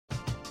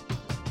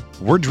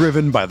We're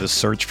driven by the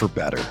search for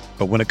better.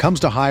 But when it comes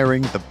to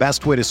hiring, the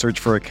best way to search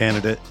for a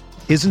candidate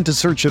isn't to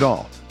search at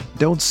all.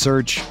 Don't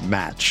search,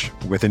 match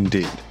with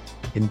Indeed.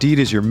 Indeed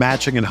is your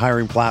matching and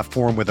hiring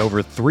platform with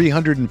over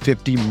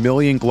 350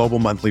 million global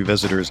monthly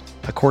visitors,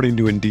 according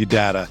to Indeed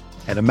data,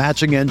 and a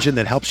matching engine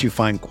that helps you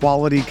find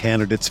quality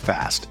candidates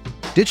fast.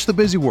 Ditch the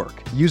busy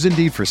work. Use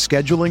Indeed for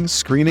scheduling,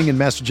 screening, and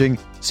messaging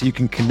so you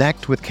can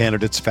connect with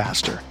candidates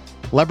faster.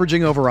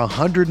 Leveraging over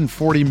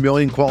 140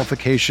 million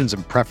qualifications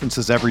and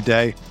preferences every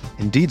day,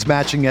 Indeed's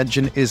matching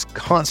engine is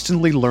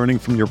constantly learning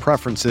from your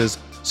preferences,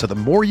 so the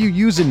more you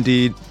use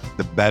Indeed,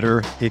 the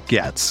better it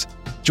gets.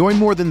 Join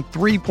more than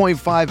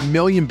 3.5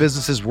 million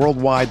businesses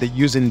worldwide that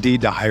use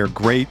Indeed to hire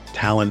great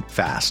talent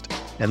fast.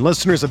 And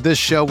listeners of this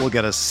show will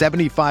get a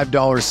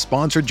 $75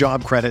 sponsored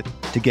job credit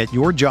to get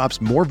your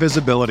jobs more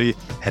visibility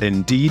at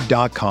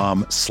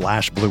Indeed.com/Blue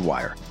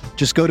Wire.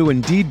 Just go to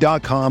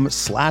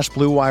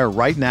Indeed.com/Blue Wire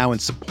right now and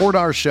support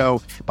our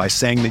show by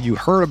saying that you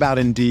heard about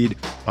Indeed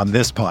on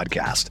this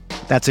podcast.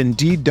 That's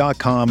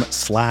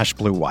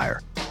Indeed.com/Blue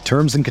Wire.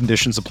 Terms and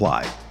conditions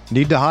apply.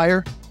 Need to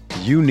hire?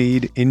 You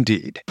need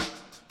Indeed.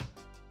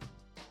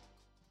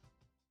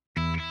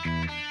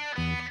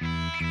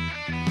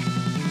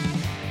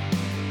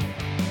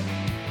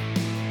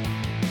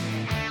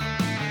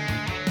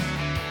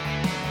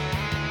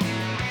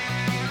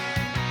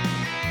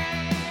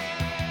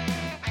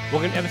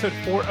 Welcome to episode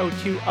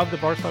 402 of the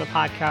Barcelona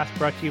podcast,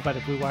 brought to you by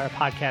the Blue Wire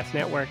Podcast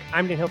Network.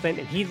 I'm Dan Hilton,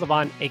 and he's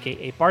Levon,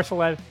 a.k.a.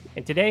 Barcelev.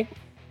 And today,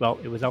 well,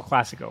 it was El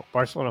Clásico.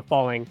 Barcelona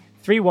falling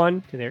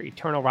 3-1 to their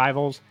eternal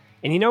rivals.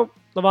 And you know,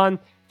 Levon,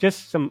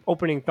 just some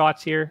opening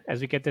thoughts here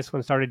as we get this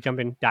one started,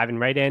 diving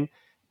right in.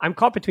 I'm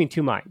caught between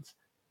two minds.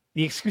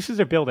 The excuses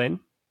are built in.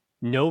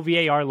 No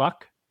VAR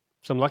luck,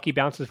 some lucky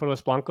bounces for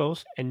Los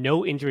Blancos, and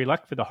no injury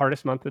luck for the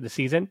hardest month of the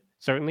season.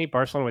 Certainly,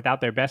 Barcelona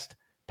without their best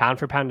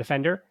pound-for-pound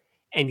defender.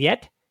 And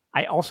yet,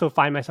 I also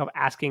find myself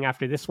asking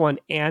after this one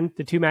and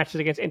the two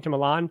matches against Inter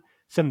Milan,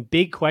 some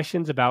big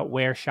questions about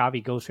where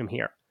Xavi goes from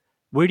here.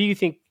 Where do you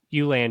think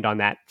you land on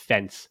that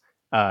fence,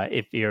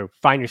 if you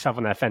find yourself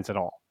on that fence at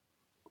all?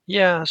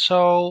 Yeah,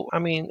 so, I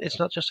mean, it's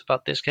not just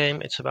about this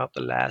game, it's about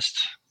the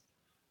last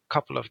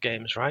couple of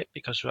games, right?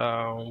 Because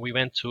we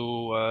went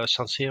to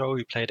San Siro,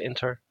 we played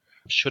Inter,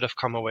 should have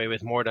come away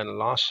with more than a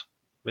loss,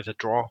 with a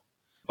draw,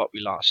 but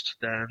we lost.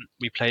 Then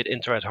we played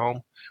Inter at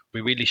home,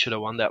 we really should have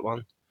won that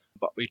one,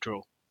 but we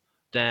drew.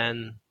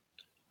 Then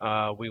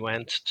we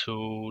went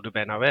to the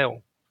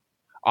Bernabeu.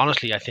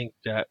 Honestly, I think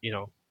that,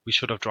 we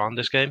should have drawn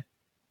this game,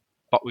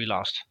 but we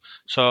lost.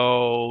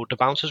 So the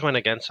bounces went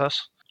against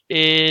us.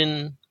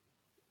 In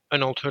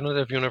an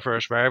alternative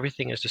universe where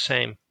everything is the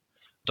same,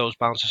 those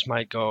bounces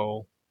might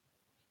go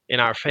in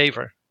our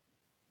favor,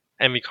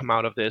 and we come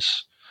out of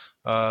this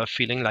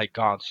feeling like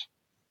gods.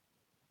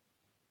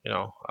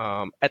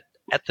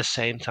 At the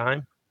same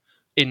time,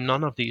 in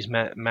none of these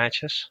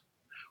matches,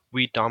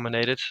 we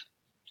dominated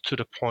to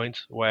the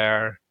point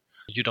where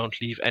you don't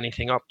leave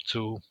anything up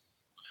to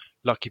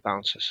lucky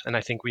bounces. And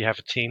I think we have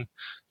a team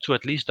to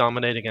at least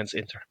dominate against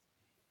Inter.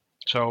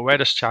 So where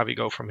does Xavi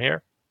go from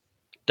here?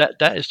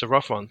 That is the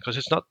rough one, because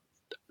it's not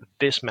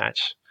this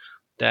match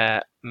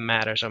that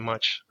matters all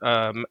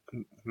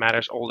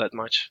that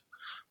much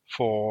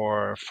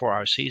for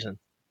our season.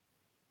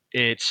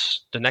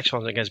 It's the next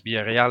one against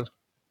Villarreal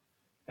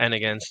and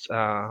against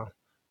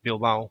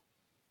Bilbao.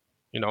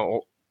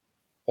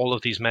 All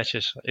of these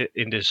matches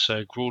in this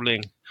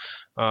grueling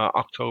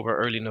October,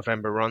 early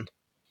November run,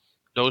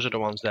 those are the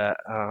ones that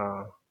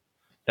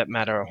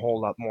matter a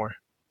whole lot more,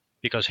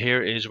 because here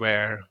is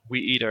where we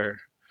either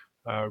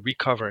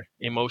recover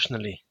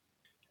emotionally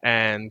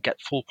and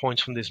get full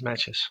points from these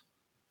matches,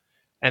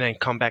 and then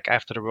come back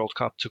after the World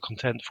Cup to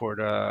contend for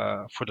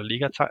the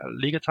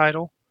Liga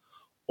title,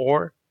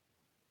 or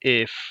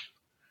if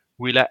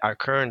we let our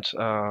current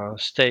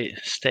state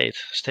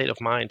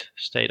of mind,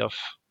 state of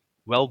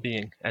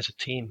well-being as a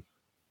team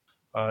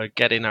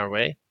get in our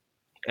way,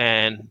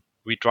 and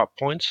we drop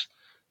points.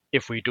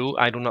 If we do,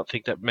 I do not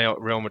think that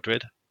Real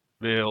Madrid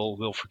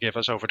will forgive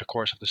us over the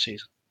course of the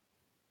season.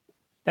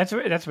 That's a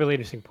really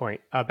interesting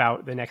point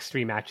about the next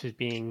three matches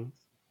being,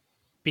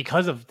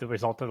 because of the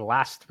result of the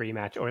last three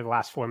matches, or the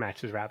last four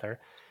matches rather,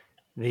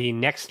 the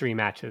next three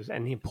matches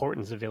and the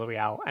importance of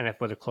Villarreal and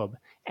Athletic Club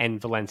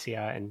and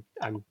Valencia, and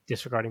I'm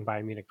disregarding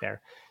Bayern Munich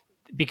there,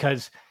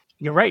 because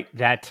you're right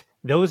that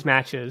those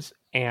matches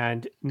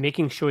and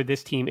making sure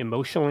this team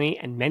emotionally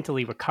and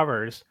mentally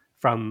recovers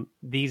from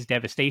these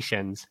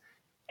devastations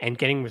and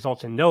getting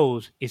results in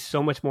those is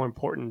so much more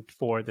important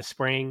for the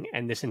spring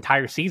and this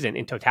entire season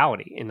in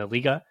totality, in the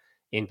Liga,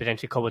 in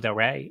potentially Copa del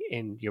Rey,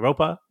 in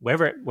Europa,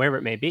 wherever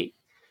it may be.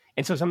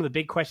 And so some of the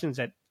big questions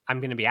that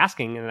I'm going to be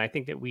asking, and I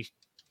think that we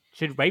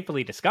should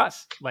rightfully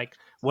discuss, like,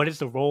 what is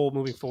the role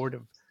moving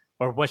forward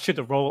or what should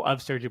the role of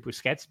Sergio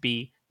Busquets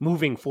be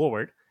moving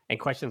forward, and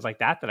questions like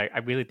that I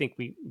really think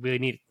we really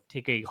need to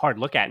take a hard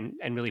look at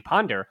and really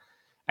ponder.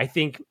 I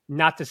think,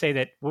 not to say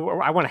that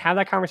I want to have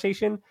that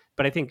conversation,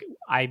 but I think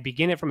I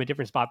begin it from a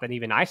different spot than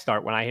even I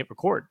start when I hit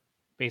record,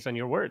 based on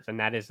your words. And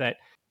that is that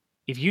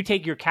if you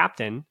take your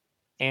captain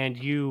and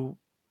you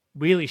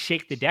really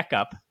shake the deck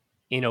up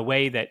in a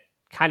way that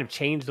kind of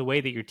changed the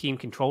way that your team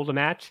controls a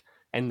match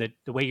and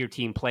the way your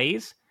team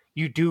plays,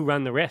 you do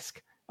run the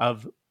risk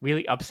of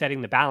really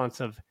upsetting the balance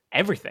of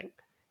everything.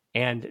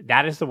 And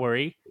that is the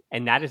worry,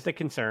 and that is the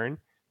concern.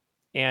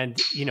 And,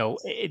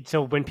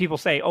 so when people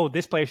say, oh,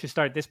 this player should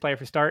start, this player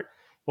should start,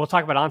 we'll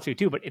talk about Ansu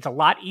too, but it's a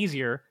lot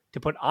easier to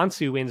put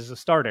Ansu in as a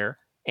starter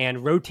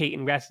and rotate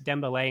and rest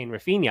Dembele and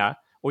Rafinha,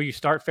 or you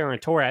start Ferran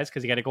Torres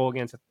because he got a goal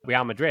against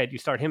Real Madrid. You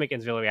start him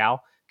against Villarreal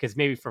because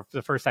maybe for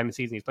the first time in the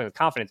season he's playing with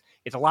confidence.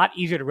 It's a lot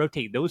easier to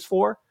rotate those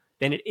four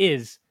than it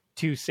is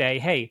to say,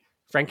 hey,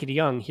 Frankie de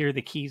Jong, here are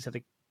the keys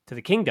to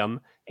the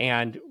kingdom.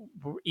 And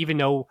even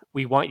though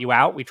we want you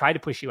out, we try to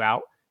push you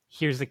out,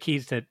 here's the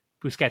keys to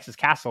Busquets'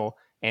 castle,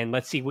 and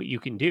let's see what you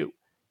can do.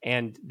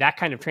 And that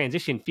kind of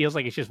transition feels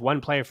like it's just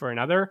one player for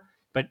another.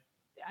 But,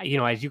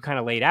 as you kind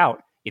of laid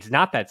out, it's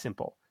not that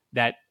simple.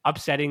 That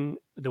upsetting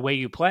the way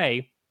you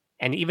play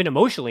and even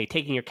emotionally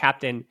taking your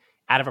captain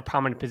out of a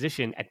prominent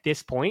position at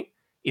this point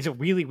is a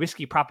really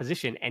risky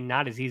proposition and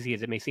not as easy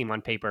as it may seem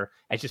on paper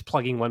as just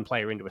plugging one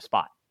player into a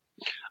spot.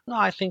 No,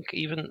 I think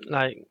even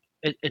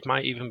it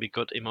might even be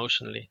good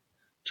emotionally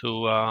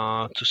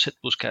to sit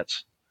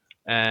Busquets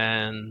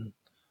and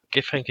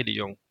give Frenkie de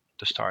Jong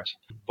the start.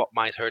 What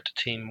might hurt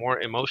the team more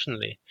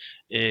emotionally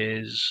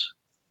is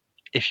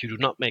if you do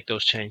not make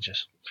those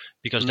changes,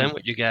 because then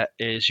what you get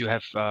is you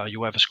have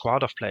a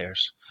squad of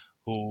players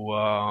who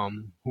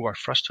are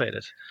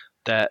frustrated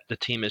that the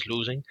team is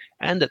losing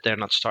and that they're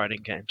not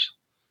starting games.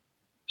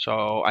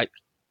 So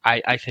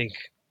I think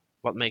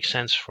what makes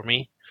sense for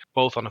me,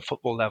 both on a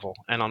football level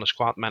and on a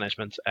squad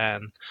management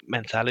and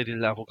mentality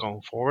level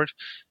going forward,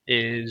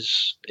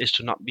 is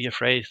to not be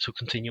afraid to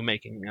continue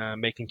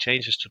making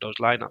changes to those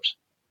lineups.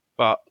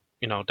 But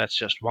that's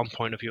just one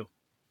point of view.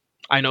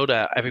 I know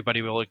that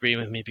everybody will agree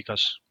with me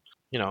because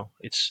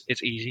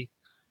it's easy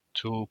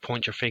to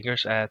point your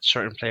fingers at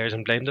certain players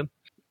and blame them.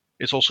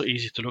 It's also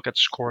easy to look at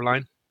the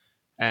scoreline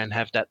and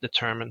have that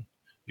determine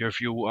your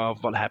view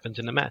of what happened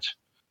in the match.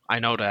 I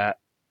know that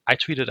I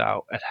tweeted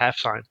out at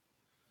halftime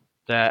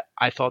that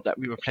I thought that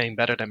we were playing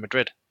better than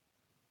Madrid,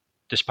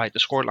 despite the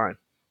scoreline,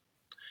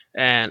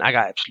 and I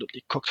got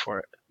absolutely cooked for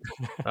it.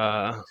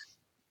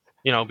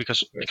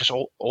 Because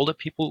all the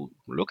people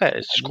look at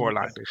is the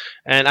scoreline,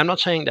 and I'm not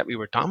saying that we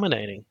were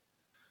dominating,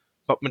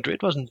 but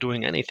Madrid wasn't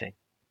doing anything.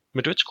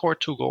 Madrid scored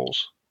 2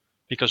 goals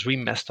because we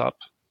messed up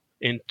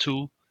in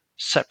 2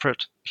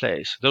 separate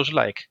plays. Those are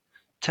like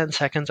 10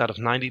 seconds out of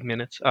 90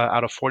 minutes,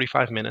 out of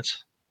 45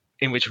 minutes,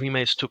 in which we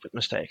made stupid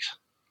mistakes.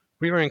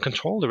 We were in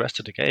control the rest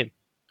of the game.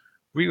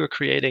 We were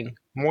creating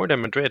more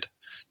than Madrid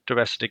the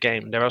rest of the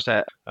game. There was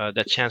that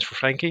chance for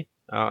Frankie,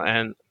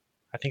 and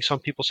I think some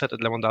people said that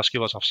Lewandowski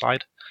was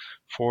offside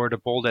for the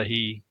ball that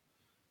he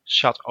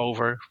shot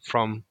over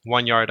from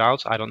 1 yard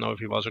out. I don't know if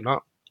he was or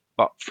not,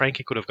 but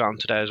Frankie could have gotten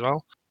to that as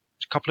well.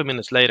 A couple of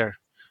minutes later,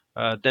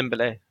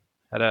 Dembele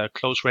had a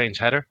close range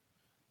header.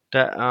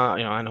 That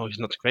I know he's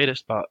not the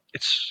greatest, but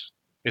it's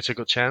a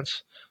good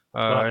chance.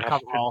 Carvajal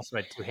also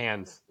had 2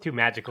 hands, 2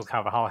 magical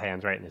Carvajal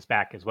hands right in his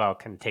back as well,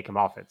 can take him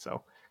off it.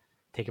 So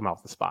take him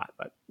off the spot,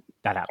 but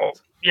that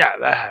happens. Oh, yeah,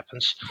 that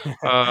happens.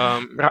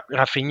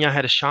 Rafinha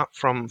had a shot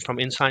from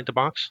inside the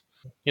box.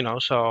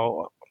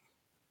 So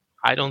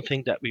I don't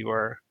think that we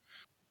were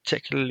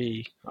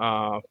particularly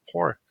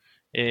poor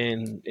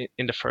in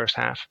the first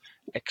half,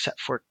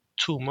 except for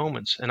 2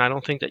 moments, and I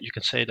don't think that you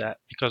can say that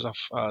because of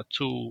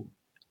 2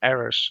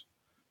 errors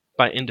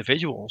by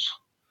individuals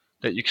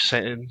that you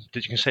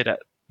can say that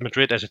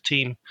Madrid as a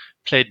team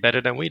played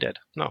better than we did.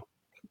 No.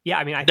 Yeah,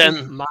 I mean, I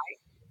think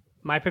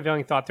my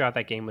prevailing thought throughout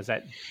that game was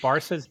that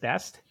Barca's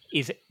best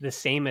is the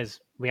same as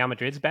Real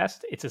Madrid's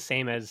best. It's the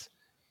same as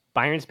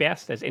Bayern's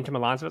best, as Inter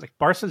Milan's best. Like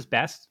Barca's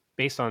best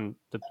based on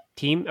the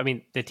team. I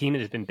mean, the team that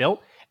has been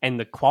built and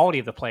the quality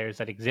of the players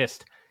that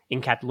exist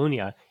in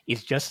Catalonia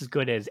is just as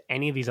good as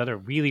any of these other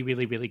really,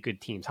 really, really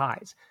good teams'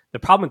 highs. The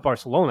problem with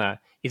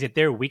Barcelona is that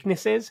their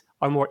weaknesses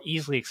are more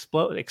easily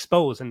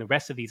exposed than the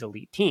rest of these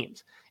elite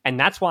teams. And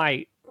that's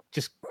why,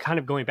 just kind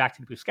of going back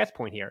to the Busquets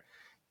point here,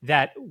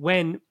 that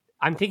when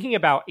I'm thinking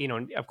about,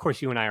 of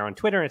course, you and I are on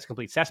Twitter, and it's a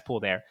complete cesspool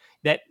there,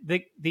 that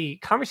the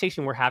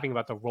conversation we're having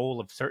about the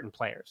role of certain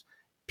players,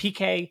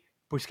 PK,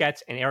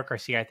 Busquets, and Eric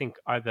Garcia, I think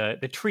are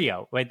the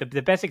trio, right?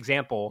 The best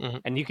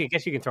example, and you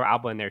can throw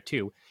Alba in there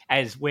too,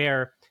 as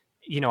where,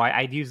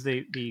 I'd use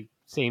the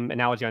same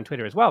analogy on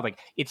Twitter as well. Like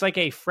it's like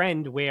a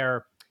friend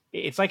where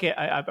it's like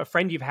a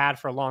friend you've had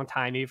for a long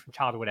time, maybe from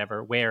childhood or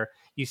whatever, where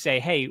you say,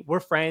 hey,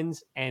 we're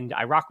friends and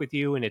I rock with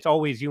you and it's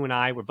always you and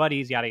I, we're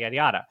buddies, yada, yada,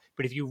 yada.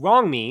 But if you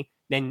wrong me,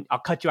 then I'll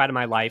cut you out of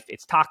my life.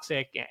 It's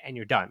toxic and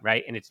you're done,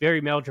 right? And it's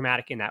very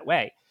melodramatic in that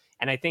way.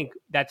 And I think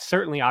that's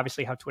certainly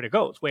obviously how Twitter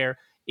goes, where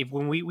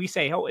when we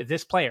say, oh,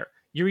 this player,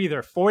 you're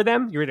either for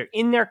them, you're either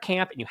in their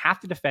camp and you have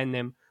to defend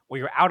them, or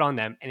you're out on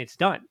them and it's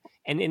done.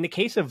 And in the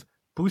case of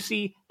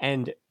Busi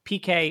and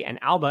PK and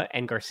Alba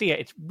and Garcia,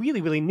 it's really,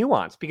 really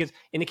nuanced, because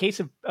in the case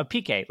of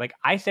PK, like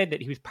I said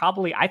that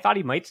I thought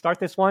he might start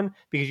this one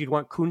because you'd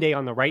want Koundé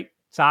on the right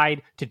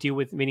side to deal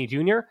with Vinny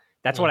Jr.,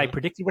 That's what I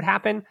predicted would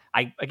happen.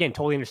 I, again,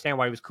 totally understand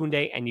why it was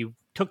Koundé, and you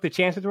took the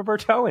chance with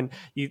Roberto. And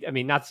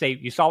not to say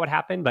you saw what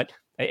happened, but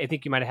I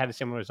think you might have had a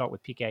similar result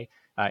with Piqué.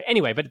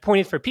 Anyway, but the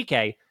point is for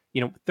Piqué,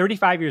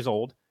 35 years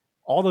old,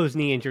 all those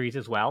knee injuries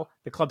as well.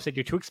 The club said,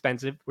 you're too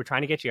expensive. We're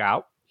trying to get you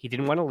out. He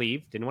didn't want to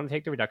leave, didn't want to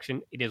take the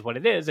reduction. It is what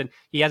it is. And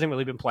he hasn't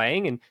really been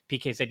playing. And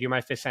Piqué said, you're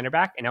my fifth center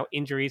back. And now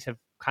injuries have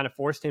kind of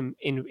forced him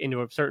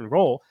into a certain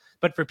role.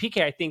 But for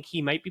Piqué, I think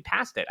he might be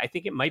past it. I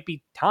think it might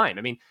be time.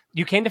 I mean,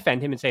 you can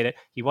defend him and say that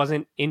he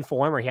wasn't in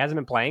form or he hasn't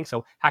been playing.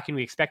 So how can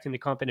we expect him to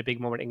come up in a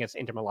big moment against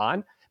Inter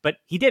Milan? But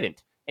he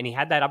didn't. And he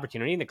had that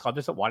opportunity and the club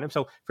doesn't want him.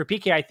 So for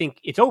Piqué, I think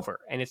it's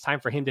over. And it's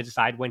time for him to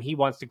decide when he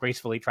wants to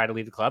gracefully try to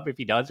leave the club, if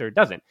he does or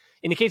doesn't.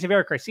 In the case of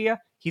Eric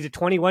Garcia, he's a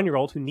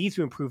 21-year-old who needs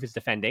to improve his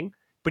defending,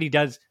 but he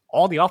does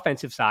all the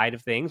offensive side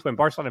of things. When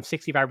Barcelona have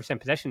 65%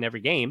 possession in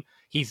every game,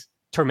 he's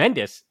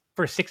tremendous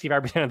for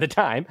 65% of the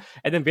time.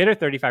 And then the other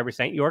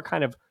 35%, you're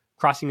kind of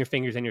crossing your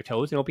fingers and your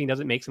toes and hoping he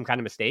doesn't make some kind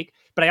of mistake.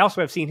 But I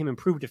also have seen him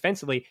improve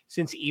defensively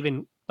since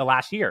even the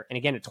last year. And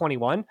again, at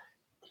 21,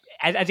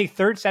 as a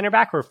third center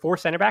back or a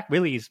fourth center back,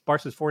 really he's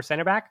Barca's fourth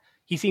center back,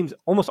 he seems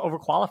almost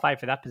overqualified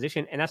for that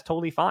position, and that's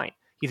totally fine.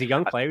 He's a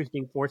young player who's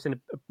being forced in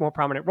a more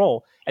prominent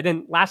role. And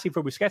then lastly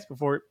for Busquets,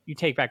 before you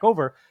take back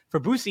over, for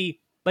Busi,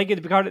 like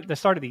at the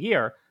start of the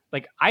year,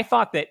 like I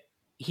thought that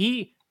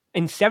he,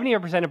 in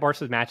 70% of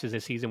Barca's matches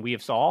this season, we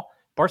have saw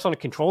Barcelona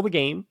control the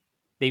game.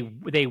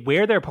 They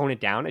wear their opponent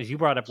down, as you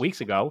brought up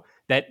weeks ago,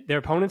 that their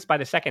opponents by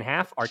the second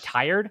half are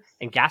tired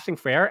and gasping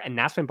for air, and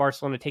that's when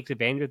Barcelona takes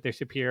advantage of their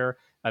superior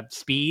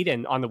speed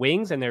and on the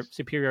wings and their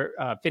superior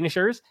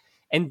finishers.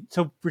 And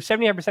so for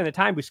 75% of the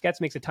time, Busquets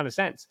makes a ton of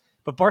sense.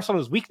 But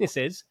Barcelona's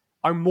weaknesses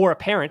are more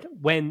apparent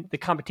when the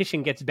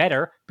competition gets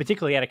better,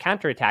 particularly at a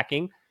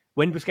counterattacking,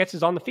 when Busquets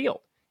is on the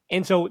field.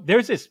 And so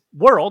there's this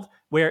world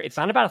where it's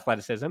not about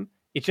athleticism.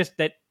 It's just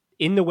that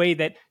in the way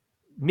that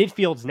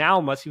midfields now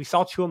we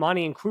saw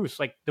Tchouaméni and Kroos,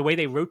 like the way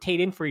they rotate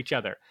in for each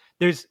other.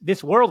 There's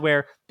this world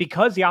where,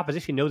 because the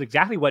opposition knows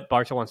exactly what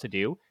Barca wants to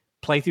do,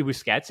 play through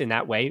Busquets in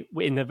that way,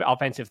 in the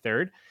offensive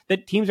third,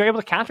 that teams are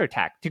able to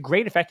counterattack to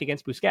great effect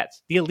against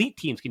Busquets. The elite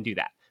teams can do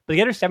that, but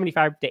the other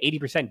 75 to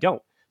 80%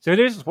 don't. So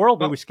there's this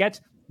world where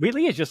Busquets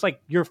really is just like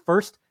your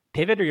first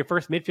pivot or your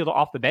first midfielder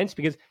off the bench,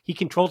 because he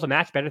controls the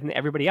match better than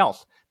everybody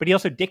else, but he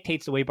also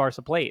dictates the way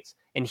Barca plays.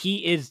 And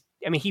he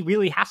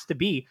really has to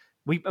be,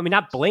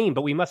 not blame,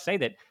 but we must say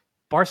that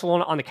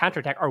Barcelona on the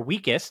counterattack are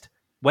weakest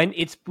when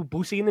it's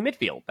Busi in the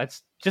midfield.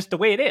 That's just the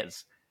way it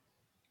is.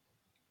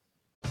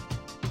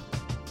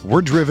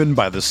 We're driven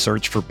by the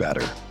search for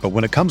better. But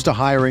when it comes to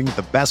hiring,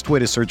 the best way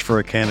to search for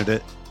a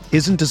candidate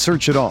isn't to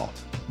search at all.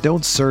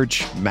 Don't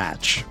search,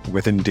 match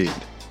with Indeed.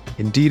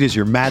 Indeed is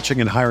your matching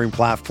and hiring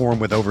platform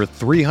with over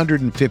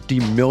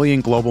 350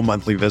 million global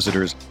monthly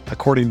visitors,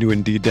 according to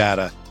Indeed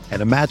data,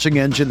 and a matching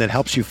engine that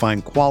helps you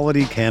find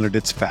quality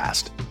candidates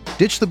fast.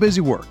 Ditch the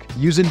busy work.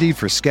 Use Indeed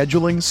for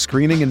scheduling,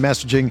 screening, and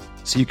messaging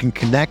so you can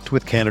connect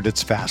with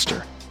candidates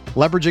faster.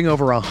 Leveraging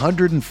over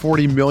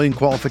 140 million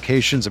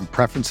qualifications and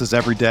preferences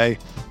every day,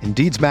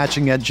 Indeed's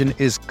matching engine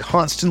is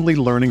constantly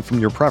learning from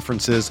your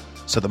preferences,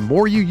 so the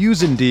more you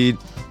use Indeed,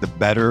 the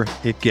better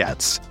it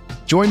gets.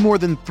 Join more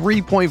than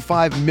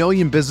 3.5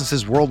 million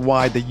businesses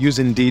worldwide that use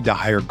Indeed to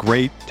hire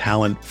great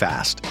talent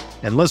fast.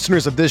 And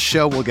listeners of this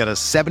show will get a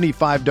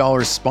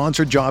 $75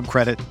 sponsored job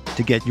credit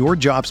to get your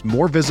jobs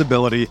more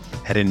visibility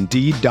at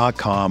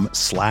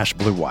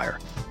Indeed.com/Blue Wire.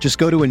 Just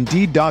go to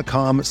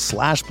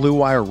Indeed.com/Blue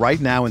Wire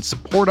right now and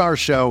support our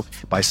show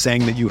by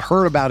saying that you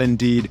heard about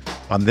Indeed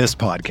on this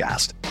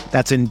podcast.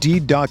 That's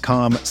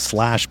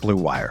Indeed.com/Blue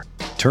Wire.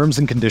 Terms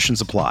and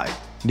conditions apply.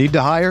 Need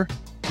to hire?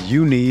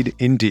 You need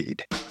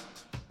Indeed.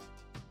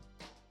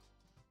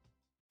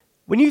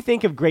 When you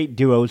think of great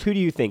duos, who do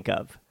you think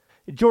of?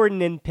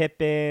 Jordan and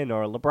Pippen,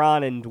 or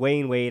LeBron and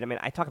Dwayne Wade?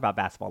 I talk about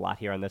basketball a lot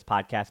here on this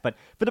podcast, but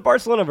for the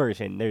Barcelona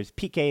version, there's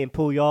Piqué and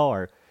Puyol,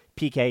 or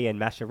Piqué and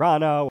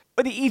Mascherano,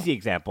 or the easy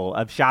example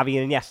of Xavi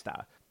and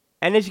Iniesta.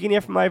 And as you can hear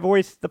from my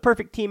voice, the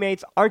perfect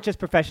teammates aren't just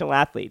professional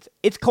athletes.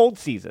 It's cold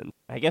season.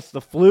 I guess the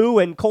flu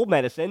and cold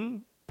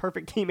medicine,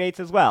 perfect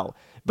teammates as well.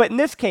 But in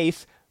this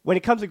case, when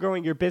it comes to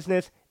growing your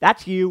business,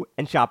 that's you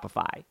and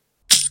Shopify.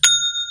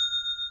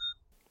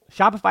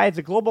 Shopify is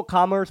a global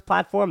commerce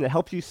platform that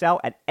helps you sell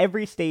at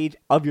every stage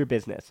of your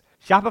business.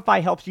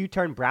 Shopify helps you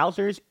turn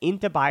browsers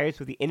into buyers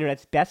with the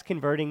internet's best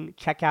converting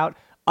checkout,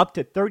 up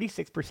to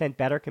 36%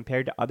 better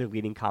compared to other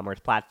leading commerce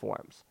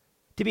platforms.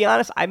 To be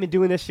honest, I've been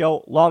doing this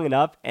show long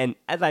enough, and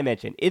as I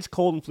mentioned, it's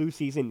cold and flu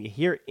season. You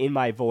hear it in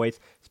my voice,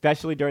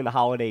 especially during the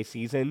holiday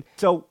season.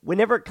 So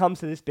whenever it comes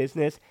to this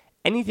business,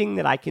 anything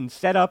that I can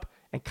set up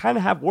and kind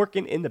of have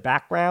working in the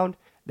background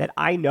that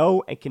I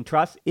know and can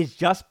trust is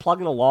just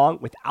plugging along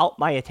without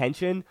my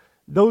attention.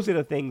 Those are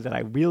the things that I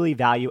really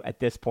value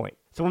at this point.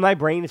 So when my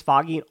brain is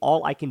foggy and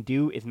all I can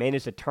do is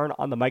manage to turn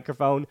on the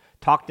microphone,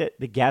 talk to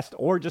the guest,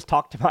 or just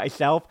talk to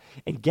myself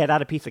and get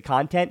out a piece of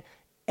content,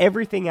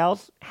 everything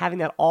else, having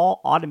that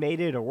all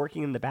automated or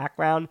working in the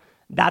background,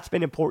 that's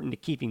been important to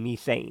keeping me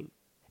sane.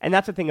 And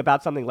that's the thing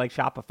about something like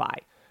Shopify.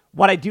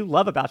 What I do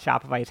love about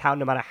Shopify is how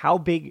no matter how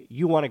big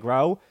you want to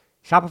grow,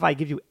 Shopify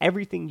gives you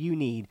everything you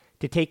need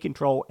to take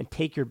control and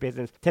take your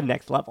business to the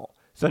next level.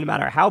 So no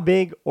matter how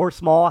big or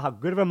small, how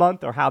good of a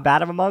month or how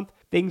bad of a month,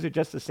 things are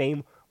just the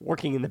same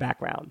working in the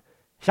background.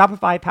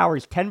 Shopify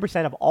powers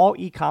 10% of all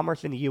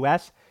e-commerce in the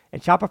US,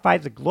 and Shopify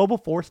is the global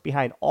force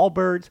behind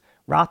Allbirds,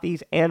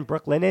 Rothy's, and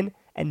Brooklinen,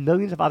 and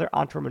millions of other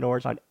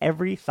entrepreneurs on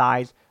every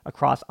size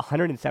across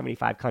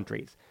 175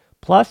 countries.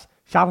 Plus,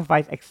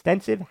 Shopify's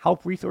extensive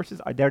help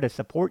resources are there to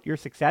support your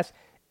success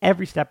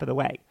every step of the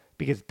way,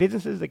 because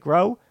businesses that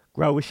grow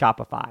with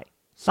Shopify.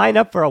 Sign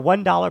up for a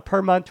 $1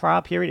 per month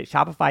trial period at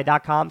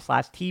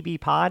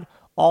shopify.com/tbpod,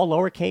 all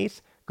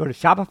lowercase. Go to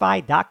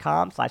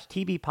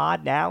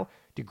shopify.com/tbpod now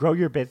to grow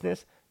your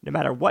business no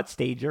matter what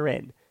stage you're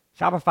in.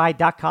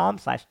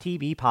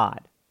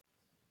 Shopify.com/tbpod.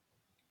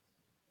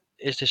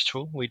 Is this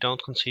true? We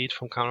don't concede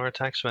from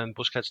counterattacks when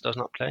Busquets does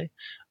not play.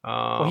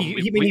 Well,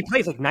 he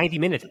plays like 90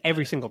 minutes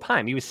every single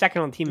time. He was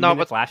second on the team in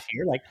minutes last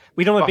year. Like,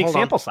 we don't have a big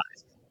sample size.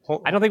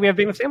 I don't think we have a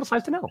big enough sample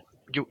size to know.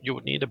 You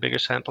would need a bigger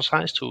sample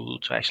size to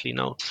actually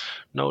know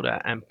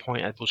that and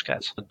point at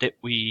Busquets. Did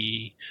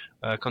we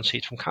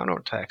concede from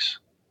counterattacks?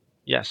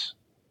 Yes.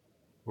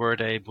 Were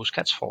they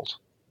Busquets' fault?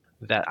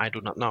 That I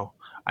do not know.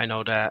 I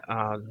know that.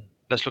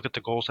 Let's look at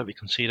the goals that we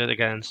conceded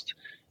against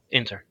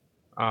Inter.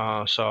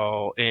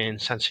 So in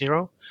San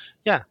Siro,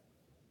 yeah,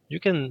 you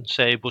can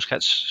say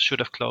Busquets should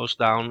have closed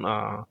down.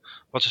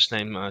 What's his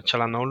name?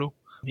 Çalhanoğlu.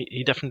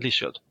 He definitely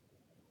should.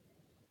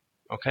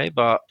 Okay,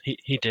 but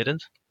he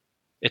didn't.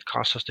 It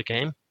cost us the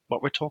game.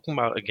 But we're talking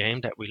about a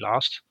game that we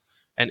lost,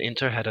 and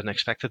Inter had an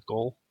expected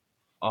goal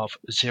of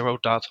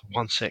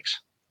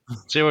 0.16,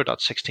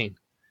 0.16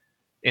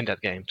 in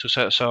that game.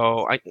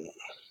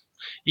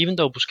 Even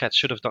though Busquets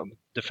should have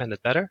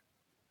defended better,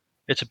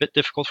 it's a bit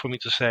difficult for me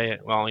to say,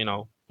 well,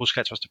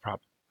 Busquets was the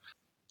problem.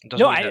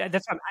 No, I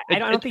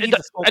don't think he's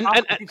the sole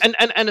problem.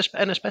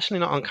 And especially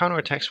not on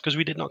counterattacks, because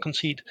we did not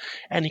concede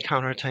any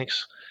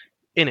counterattacks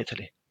in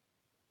Italy.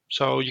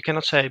 So you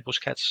cannot say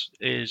Busquets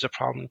is a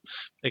problem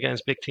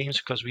against big teams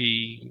because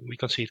we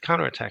concede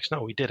counterattacks.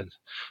 No, we didn't.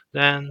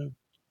 Then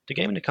the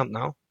game in the Camp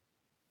Nou,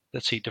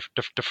 let's see,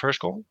 the first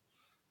goal,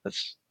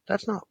 that's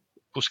not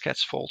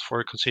Busquets' fault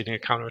for conceding a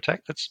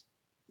counterattack.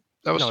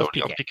 That was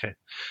totally on Piqué.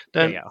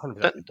 Then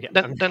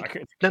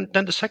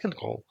the second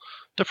goal,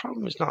 the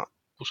problem is not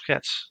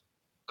Busquets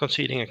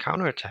conceding a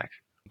counterattack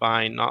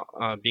by not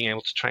being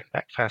able to track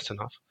back fast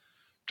enough.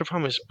 The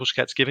problem is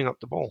Busquets giving up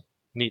the ball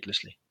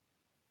needlessly.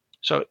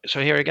 So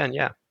here again,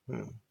 yeah,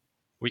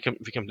 we can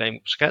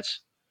blame Busquets,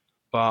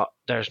 but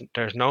there's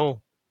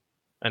no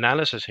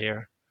analysis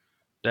here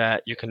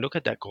that you can look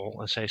at that goal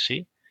and say,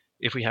 see,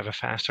 if we have a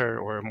faster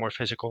or more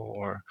physical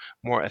or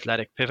more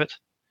athletic pivot,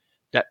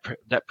 that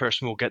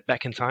person will get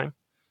back in time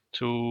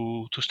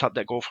to stop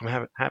that goal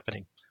from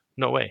happening.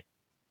 No way.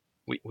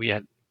 We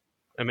had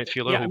a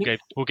midfielder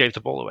who gave the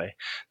ball away.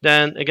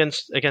 Then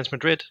against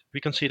Madrid, we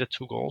conceded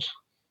 2 goals.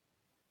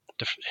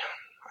 The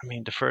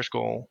first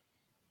goal,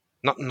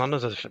 none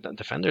of the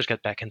defenders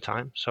get back in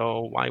time.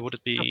 So why would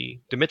it be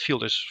the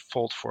midfielder's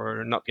fault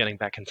for not getting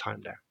back in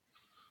time there?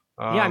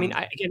 I'm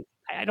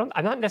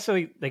not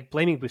necessarily like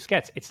blaming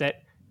Busquets. It's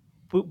that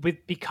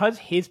because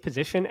his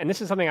position, and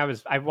this is something I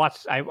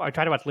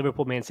tried to watch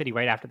Liverpool Man City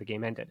right after the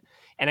game ended,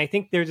 and I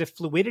think there's a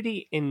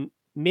fluidity in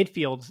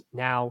midfields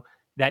now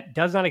that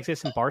does not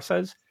exist in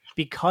Barca's,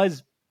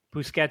 because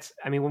Busquets,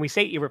 when we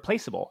say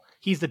irreplaceable,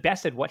 he's the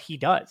best at what he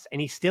does, and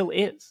he still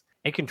is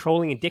at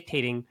controlling and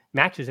dictating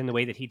matches in the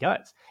way that he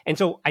does. And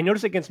so I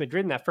noticed against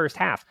Madrid in that first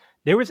half,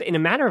 there was, in a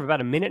matter of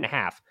about a minute and a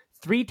half,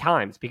 3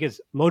 times,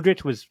 because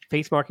Modric was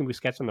face marking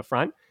Busquets on the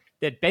front,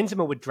 that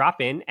Benzema would drop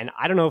in, and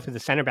I don't know if the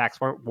center backs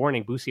weren't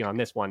warning Busi on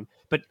this one,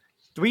 but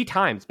 3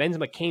 times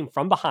Benzema came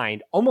from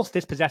behind, almost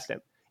dispossessed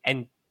him,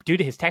 and due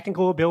to his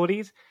technical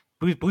abilities,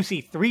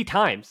 Busi 3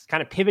 times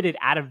kind of pivoted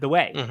out of the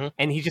way,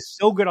 and he's just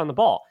so good on the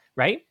ball,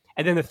 right?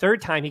 And then the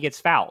third time he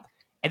gets fouled.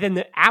 And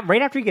then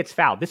right after he gets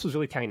fouled, this was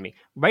really telling me,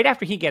 right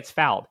after he gets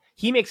fouled,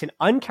 he makes an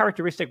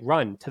uncharacteristic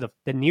run to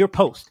the near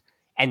post.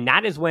 And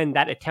that is when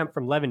that attempt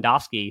from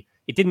Lewandowski,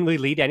 it didn't really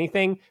lead to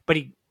anything, but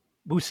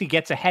Busi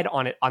gets ahead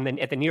on it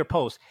at the near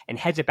post and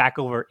heads it back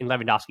over in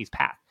Lewandowski's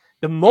path.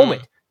 The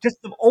moment,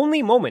 just the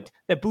only moment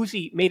that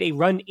Busi made a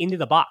run into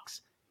the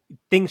box,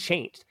 things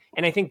changed.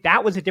 And I think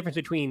that was the difference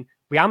between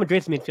Real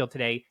Madrid's midfield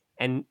today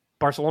and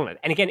Barcelona.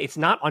 And again, it's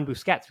not on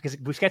Busquets, because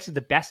Busquets is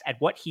the best at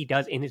what he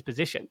does in his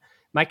position.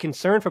 My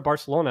concern for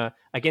Barcelona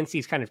against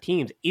these kind of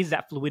teams is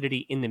that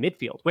fluidity in the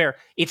midfield, where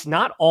it's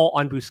not all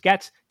on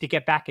Busquets to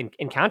get back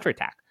and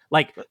counterattack.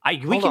 Like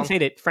we can say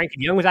that Frank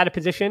de Jong was out of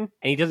position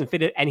and he doesn't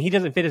fit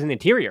as an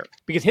interior,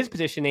 because his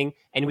positioning,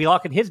 and we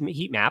look at his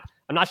heat map,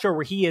 I'm not sure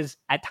where he is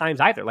at times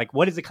either. Like,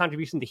 what is the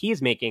contribution that he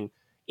is making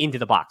into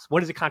the box?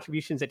 What is the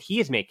contributions that he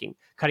is making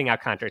cutting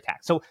out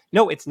counterattack? So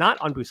no, it's not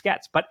on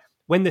Busquets, but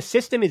when the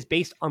system is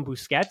based on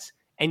Busquets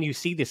and you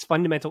see this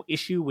fundamental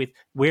issue with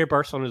where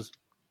Barcelona's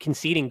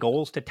conceding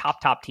goals to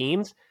top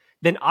teams,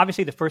 then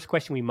obviously the first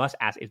question we must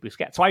ask is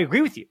Busquets. So I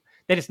agree with you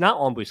that it's not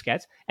on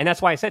Busquets, and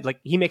that's why I said, like,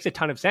 he makes a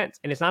ton of sense.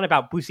 And it's not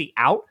about Busi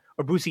out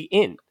or Boosie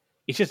in.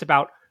 It's just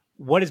about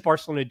what is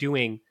Barcelona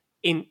doing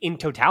in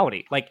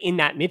totality, like in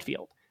that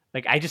midfield.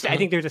 Like I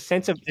think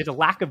there's a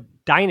lack of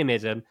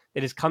dynamism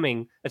that is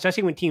coming,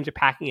 especially when teams are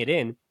packing it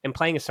in and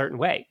playing a certain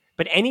way.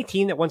 But any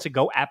team that wants to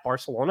go at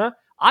Barcelona,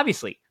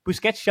 obviously,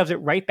 Busquets shoves it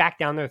right back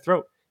down their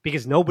throat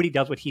because nobody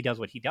does what he does.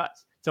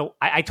 So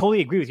I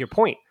totally agree with your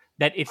point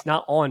that it's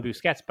not all on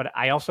Busquets, but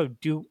I also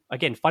do,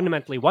 again,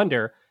 fundamentally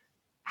wonder,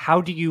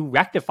 how do you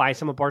rectify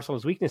some of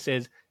Barcelona's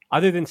weaknesses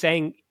other than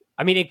saying,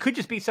 I mean, it could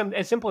just be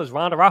as simple as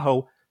Ronald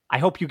Araujo, I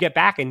hope you get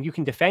back and you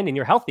can defend and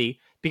you're healthy.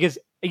 Because,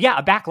 yeah,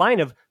 a back line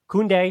of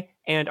Koundé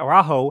and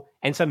Araujo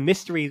and some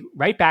mystery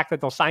right back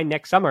that they'll sign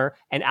next summer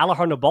and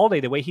Alejandro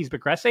Balde, the way he's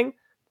progressing,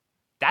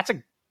 that's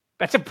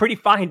a pretty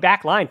fine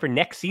back line for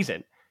next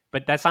season.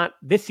 But that's not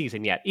this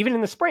season yet. Even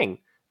in the spring,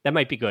 that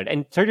might be good.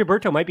 And Sergio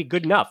Berto might be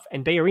good enough,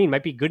 and Bellerin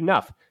might be good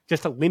enough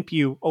just to limp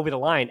you over the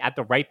line at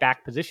the right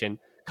back position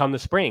come the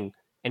spring.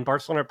 And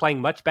Barcelona are playing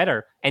much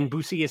better, and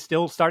Boosie is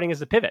still starting as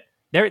the pivot.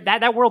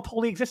 That world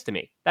totally exists to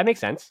me. That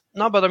makes sense.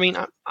 No, but I mean,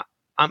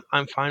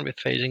 I'm fine with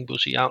phasing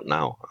Boosie out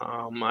now.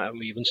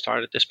 We even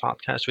started this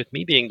podcast with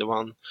me being the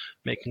one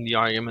making the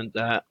argument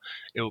that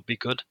it would be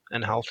good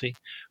and healthy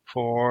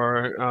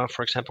for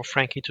example,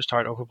 Frankie to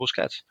start over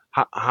Busquets.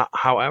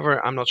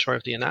 However, I'm not sure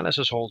if the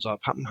analysis holds up.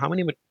 How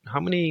many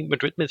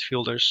Madrid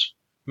midfielders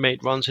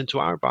made runs into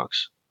our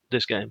box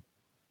this game?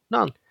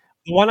 None.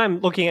 The one I'm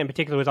looking at in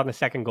particular was on the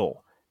second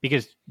goal.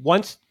 Because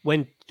when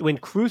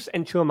Kroos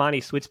and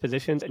Tchouaméni switched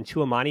positions and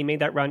Tchouaméni made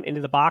that run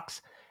into the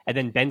box, and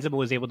then Benzema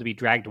was able to be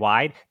dragged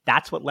wide,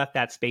 that's what left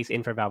that space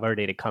in for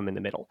Valverde to come in the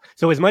middle.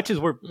 So as much as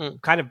we're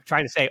kind of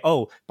trying to say,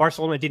 oh,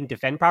 Barcelona didn't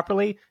defend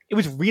properly, it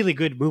was really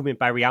good movement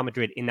by Real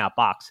Madrid in that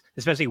box,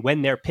 especially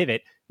when their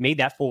pivot made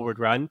that forward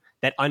run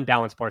that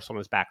unbalanced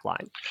Barcelona's back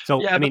line.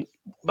 So, yeah, I mean...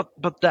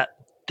 But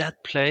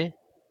that play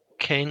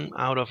came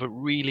out of a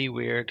really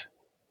weird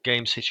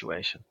game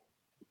situation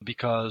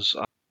because...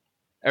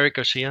 Eric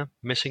Garcia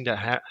missing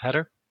that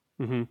header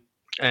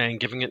and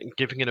giving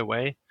it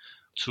away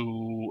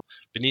to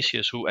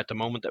Vinicius, who at the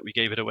moment that we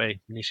gave it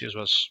away, Vinicius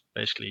was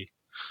basically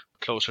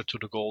closer to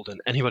the goal than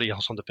anybody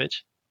else on the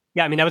pitch.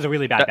 Yeah, I mean, that was a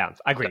really bad bounce.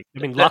 I agree. I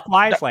mean,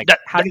 luck-wise,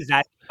 how does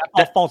that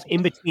all falls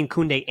in between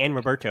Koundé and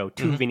Roberto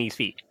to Vinny's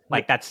feet?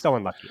 Like, that's so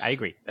unlucky. I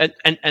agree. And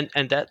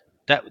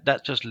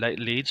that just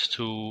leads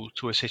to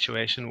a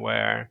situation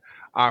where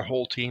our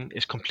whole team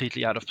is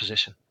completely out of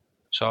position.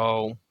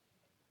 So...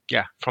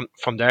 yeah,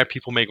 from there,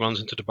 people make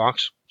runs into the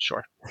box,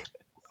 sure.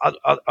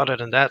 Other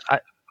than that,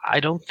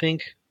 I don't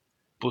think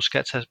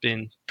Busquets has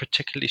been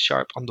particularly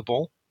sharp on the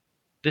ball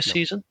this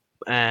season,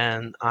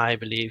 and I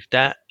believe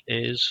that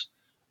is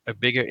a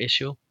bigger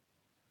issue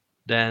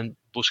than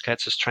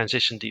Busquets'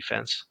 transition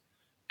defense,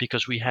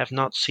 because we have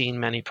not seen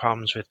many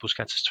problems with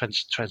Busquets'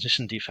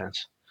 transition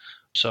defense.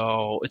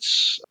 So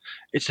it's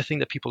the thing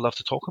that people love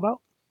to talk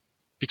about,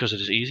 because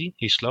it is easy,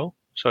 he's slow,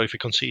 so if we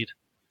concede,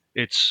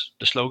 it's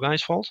the slow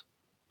guy's fault.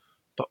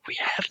 But we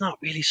have not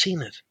really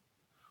seen it.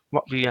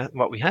 What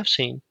we have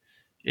seen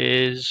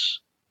is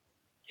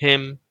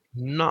him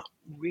not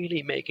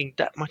really making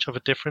that much of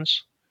a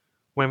difference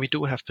when we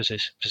do have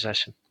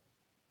possession.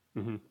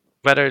 Mm-hmm.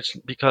 Whether it's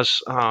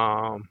because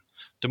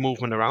the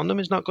movement around him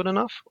is not good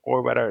enough,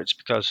 or whether it's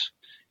because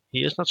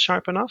he is not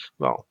sharp enough.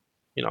 Well,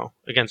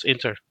 against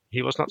Inter,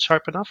 he was not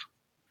sharp enough.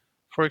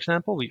 For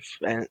example,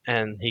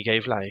 and he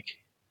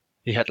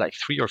had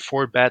 3 or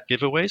 4 bad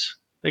giveaways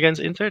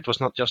against Inter. It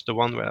was not just the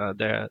one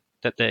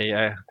that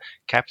they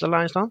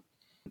capitalized on.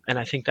 And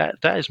I think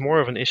that is more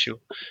of an issue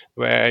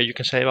where you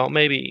can say, well,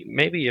 maybe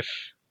if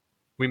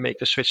we make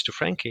the switch to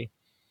Frankie,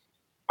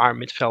 our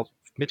midfield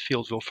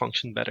will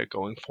function better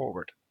going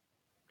forward.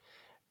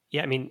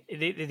 Yeah, I mean,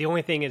 the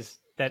only thing is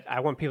that I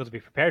want people to be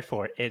prepared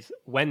for it is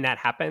when that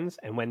happens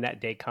and when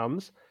that day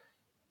comes.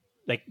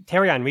 Like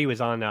Thierry Henry was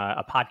on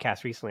a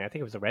podcast recently, I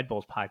think it was the Red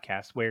Bulls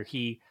podcast, where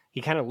he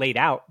kind of laid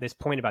out this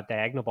point about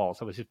diagonal balls.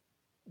 So it was just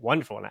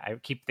wonderful. And I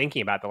keep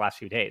thinking about it the last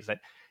few days that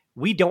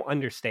we don't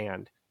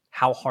understand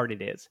how hard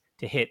it is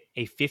to hit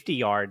a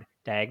 50-yard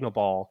diagonal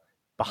ball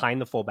behind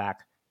the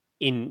fullback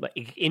in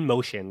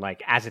motion,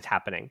 like as it's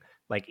happening,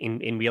 like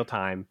in real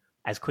time,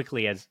 as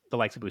quickly as the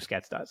likes of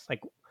Busquets does.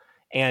 Like,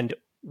 and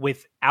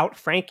with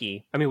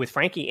Frankie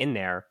in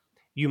there,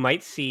 you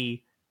might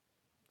see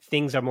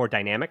things are more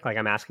dynamic, like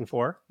I'm asking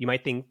for. You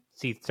might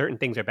see certain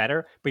things are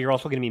better, but you're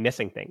also going to be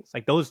missing things.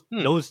 Like those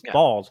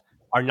balls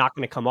are not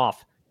going to come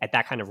off at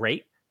that kind of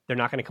rate. They're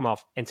not going to come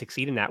off and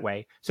succeed in that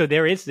way. So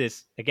there is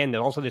this, again,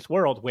 there's also this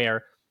world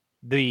where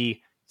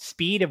the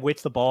speed of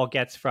which the ball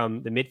gets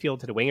from the midfield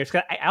to the wingers.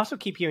 I also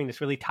keep hearing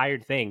this really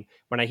tired thing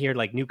when I hear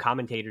like new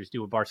commentators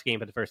do a Barca game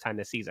for the first time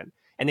this season.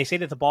 And they say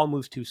that the ball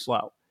moves too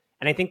slow.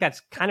 And I think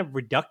that's kind of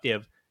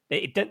reductive.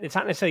 It's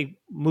not necessarily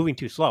moving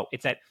too slow.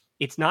 It's that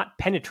it's not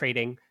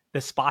penetrating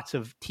the spots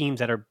of teams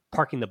that are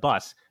parking the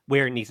bus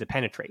where it needs to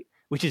penetrate,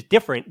 which is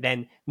different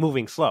than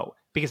moving slow,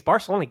 because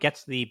Barcelona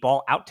gets the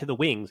ball out to the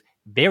wings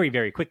very,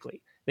 very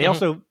quickly. They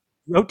also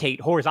rotate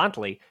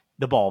horizontally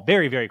the ball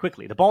very, very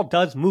quickly. The ball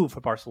does move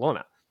for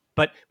Barcelona.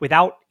 but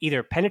without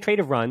either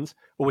penetrative runs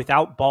or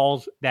without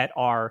balls that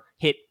are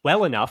hit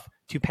well enough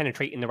to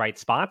penetrate in the right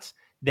spots,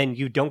 then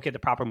you don't get the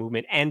proper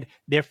movement. And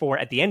therefore,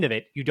 at the end of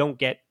it, you don't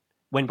get,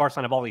 when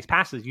Barcelona have all these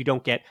passes, you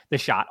don't get the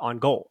shot on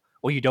goal,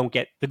 or you don't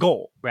get the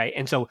goal, right?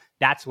 And so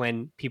that's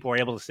when people are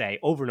able to say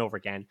over and over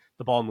again,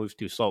 the ball moves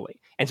too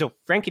slowly. And so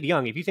Frankie de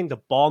Jong, if you think the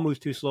ball moves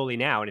too slowly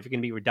now, and if you're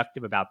going to be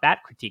reductive about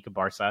that critique of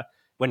Barca,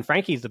 when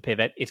Frankie's the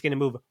pivot, it's going to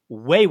move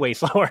way, way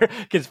slower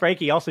because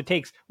Frankie also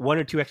takes 1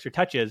 or 2 extra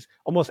touches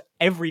almost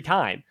every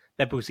time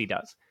that Busi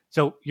does.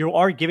 So you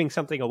are giving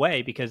something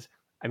away because,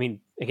 I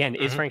mean, again,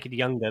 is Frankie de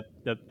Jong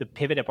the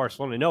pivot at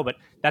Barcelona? No, but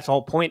that's the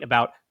whole point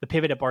about the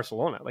pivot at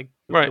Barcelona. Like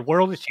the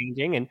world is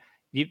changing, and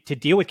to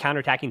deal with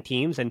counterattacking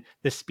teams and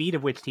the speed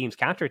of which teams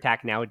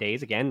counterattack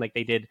nowadays, again, like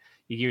they did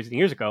years and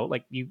years ago,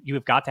 like you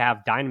have got to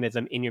have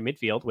dynamism in your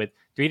midfield with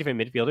 3 different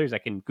midfielders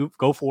that can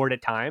go forward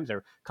at times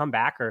or come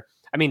back. Or,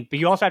 I mean, but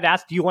you also have to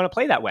ask, do you want to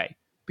play that way?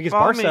 Because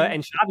Barca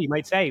and Xavi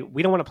might say,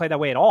 we don't want to play that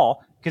way at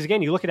all. Because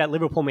again, you look at that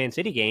Liverpool-Man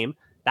City game,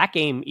 that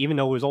game, even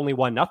though it was only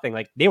 1-0,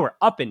 like they were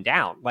up and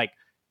down. Like,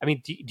 I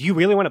mean, do you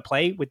really want to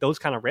play with those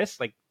kind of risks?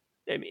 Like,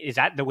 is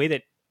that the way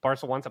that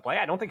Barca wants to play?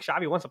 I don't think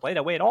Xavi wants to play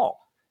that way at all.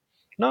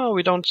 No,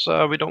 we don't.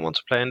 We don't want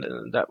to play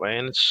in that way,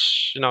 and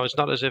it's it's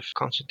not as if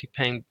constantly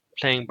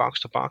playing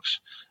box to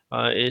box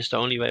is the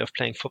only way of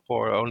playing football,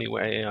 or only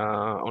way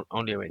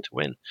to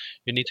win.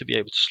 You need to be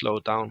able to slow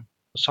it down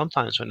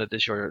sometimes when it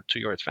is to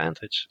your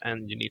advantage,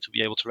 and you need to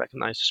be able to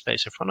recognize the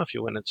space in front of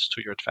you when it's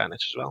to your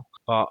advantage as well.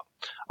 But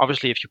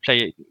obviously,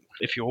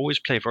 if you always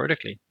play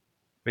vertically,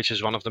 which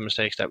is one of the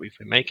mistakes that we've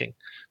been making,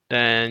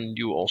 then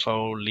you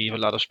also leave a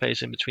lot of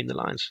space in between the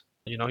lines.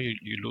 You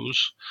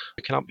lose.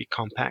 You cannot be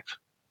compact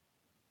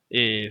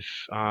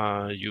if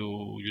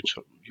you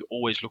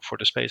always look for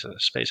the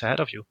space ahead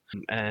of you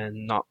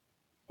and not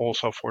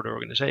also for the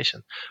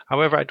organization.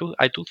 However,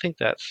 I do think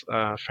that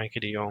Frankie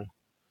de Jong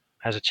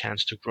has a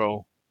chance to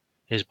grow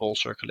his ball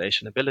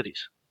circulation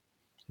abilities.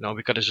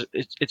 Because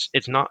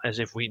it's not as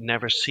if we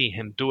never see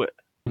him do it.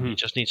 He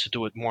just needs to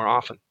do it more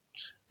often,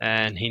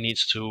 and he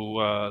needs to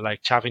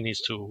like Xavi needs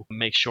to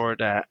make sure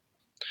that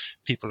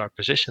people are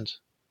positioned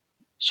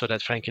so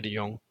that Frankie de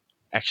Jong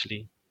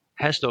actually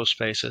has those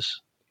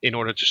spaces in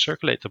order to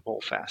circulate the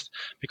ball fast.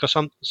 Because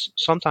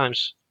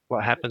sometimes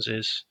what happens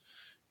is,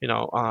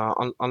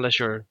 unless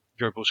you're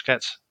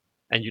Busquets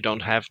and you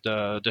don't have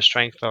the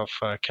strength of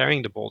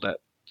carrying the ball that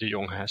de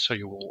Jong has, so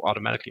you will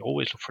automatically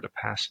always look for the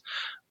pass.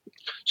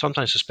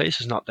 Sometimes the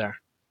space is not there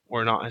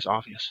or not as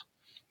obvious.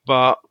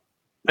 But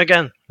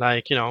again,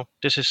 there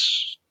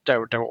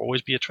will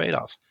always be a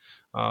trade-off.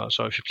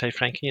 So if you play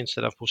Frankie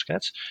instead of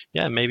Busquets,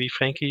 yeah, maybe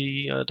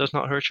Frankie does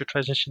not hurt your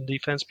transition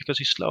defense because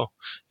he's slow.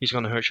 He's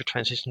going to hurt your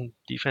transition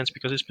defense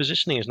because his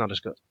positioning is not as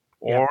good.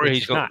 Or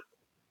he's going,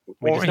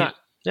 which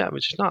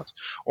is not.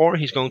 Or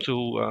he's going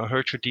to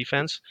hurt your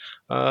defense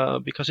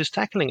because his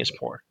tackling is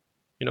poor.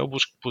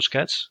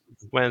 Busquets,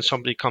 when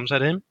somebody comes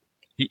at him,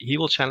 he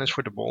will challenge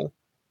for the ball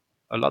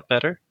a lot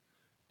better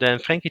than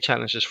Frankie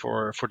challenges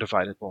for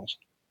divided balls.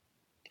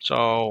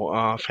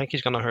 So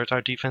Frankie's going to hurt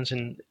our defense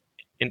in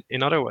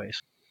other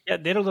ways. Yeah,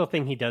 the other little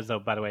thing he does, though,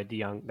 by the way, de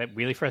Jong, that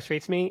really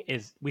frustrates me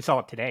is we saw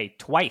it today.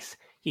 Twice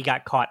he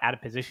got caught out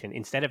of position.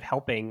 Instead of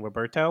helping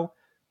Roberto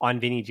on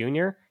Vinny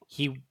Jr.,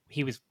 he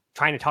was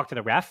trying to talk to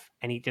the ref,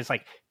 and he just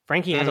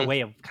Frankie has a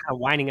way of kind of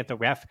whining at the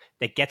ref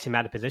that gets him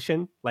out of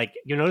position. Like,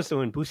 you notice that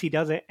when Busi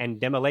does it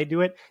and Dembele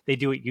do it, they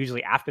do it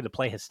usually after the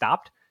play has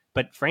stopped.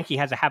 But Frankie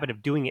has a habit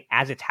of doing it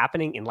as it's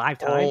happening in live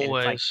time.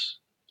 Always. And it's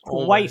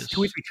twice,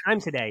 2 or 3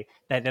 times today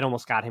that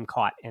almost got him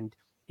caught. And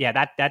yeah,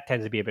 that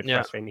tends to be a bit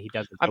frustrating that he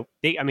does it. So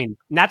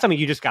that's something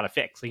you just got to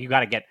fix. Like, you got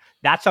to get,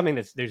 that's something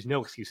there's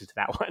no excuses to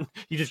that one.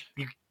 You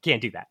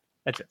can't do that.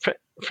 That's it.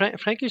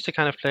 Frankie's the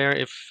kind of player,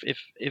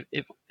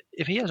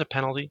 if he has a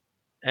penalty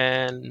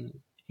and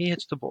he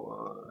hits the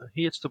ball,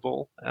 he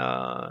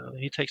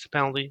takes the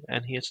penalty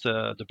and he hits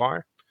the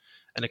bar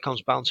and it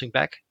comes bouncing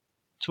back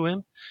to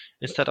him,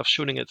 instead of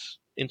shooting it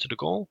into the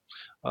goal,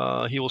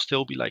 he will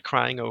still be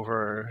crying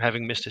over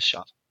having missed his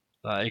shot.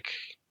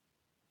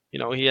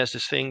 He has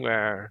this thing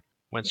where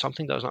when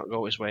something does not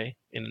go his way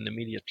in an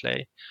immediate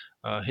play,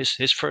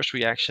 his first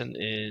reaction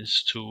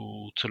is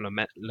to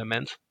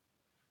lament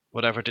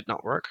whatever did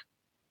not work,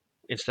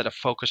 instead of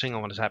focusing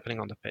on what is happening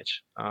on the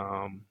pitch.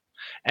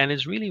 And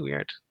it's really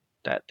weird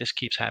that this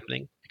keeps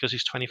happening, because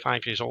he's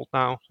 25 years old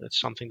now. It's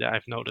something that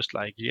I've noticed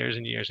years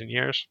and years and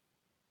years.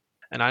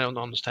 And I don't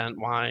understand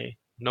why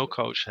no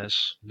coach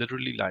has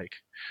literally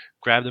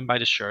grabbed him by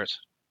the shirt,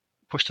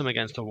 pushed him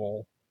against the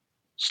wall,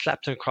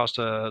 slapped him across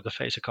the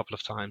face a couple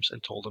of times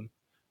and told him,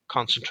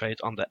 concentrate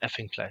on the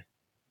effing play.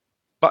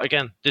 But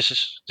again, this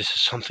is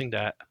something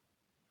that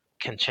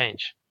can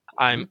change.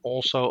 I'm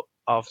also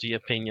of the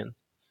opinion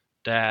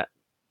that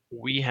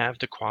we have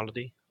the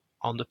quality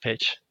on the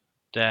pitch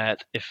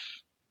that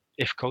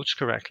if coached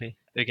correctly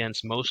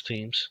against most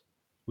teams,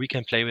 we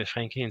can play with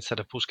Frankie instead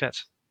of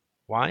Busquets.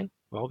 Why?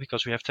 Well,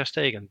 because we have Ter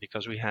Stegen,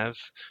 because we have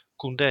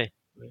Koundé,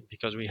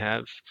 because we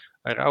have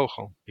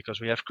Araujo, because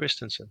we have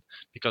Christensen,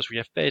 because we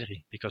have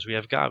Pedri, because we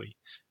have Gavi,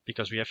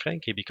 because we have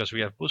Frenkie, because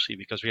we have Bussi,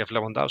 because we have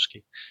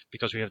Lewandowski,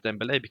 because we have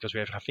Dembele, because we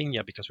have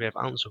Rafinha, because we have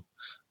Ansu.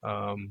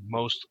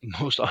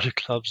 Most other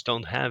clubs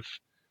don't have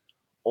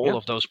all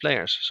of those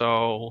players,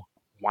 so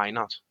why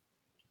not?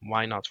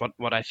 Why not?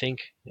 What I think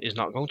is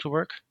not going to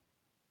work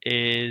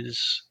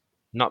is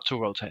not to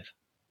rotate.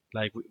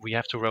 Like we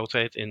have to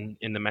rotate in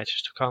the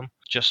matches to come,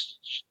 just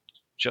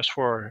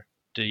for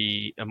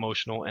the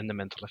emotional and the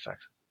mental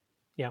effect.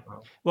 Yeah.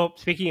 Well,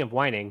 speaking of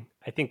whining,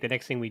 I think the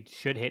next thing we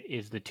should hit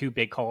is the two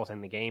big calls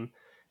in the game,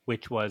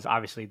 which was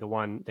obviously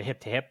the hip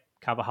to hip,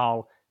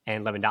 Carvajal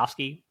and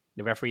Lewandowski.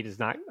 The referee does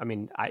not, I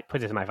mean, I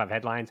put this in my 5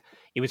 headlines.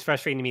 It was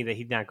frustrating to me that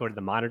he did not go to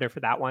the monitor for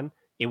that one.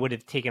 It would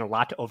have taken a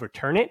lot to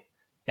overturn it.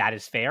 That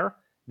is fair.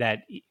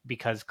 That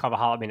because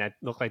Carvajal, I mean, it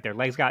looked like their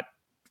legs got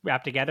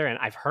wrapped together. And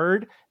I've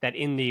heard that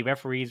in the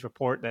referee's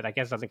report that I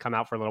guess doesn't come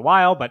out for a little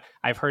while, but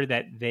I've heard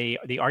that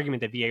the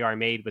argument that VAR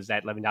made was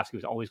that Lewandowski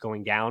was always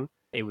going down.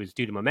 It was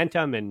due to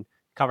momentum, and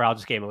Carvajal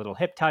just gave him a little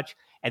hip touch.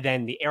 And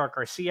then the Eric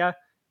Garcia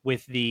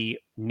with the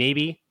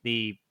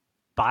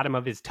bottom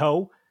of his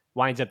toe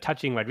winds up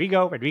touching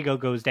Rodrigo. Rodrigo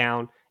goes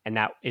down, and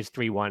that is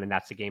 3-1, and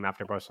that's the game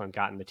after Barcelona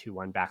gotten the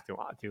 2-1 back through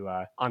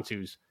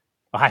Ansu's.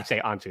 Well, I'd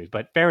say Ansu's,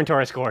 but Ferran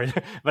Torres scored,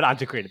 but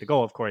Ansu created the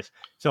goal, of course.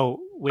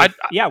 So with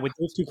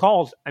those two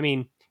calls, I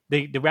mean,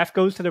 the ref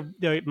goes to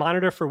the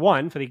monitor for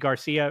the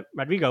Garcia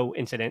Rodrigo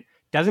incident,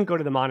 doesn't go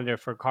to the monitor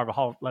for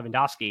Carvajal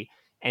Lewandowski.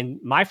 And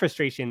my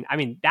frustration, I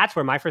mean, that's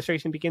where my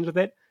frustration begins with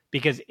it,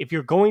 because if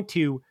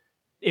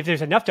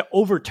there's enough to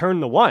overturn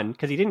the one,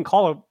 because he didn't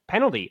call a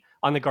penalty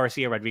on the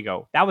Garcia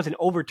Rodrigo, that was an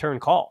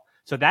overturned call.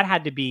 So that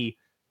had to be,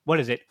 what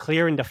is it,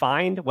 clear and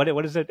defined?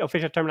 What is the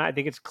official term? I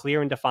think it's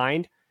clear and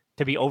defined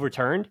to be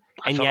overturned.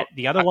 And yet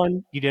the other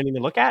one you didn't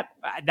even look at.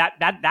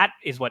 That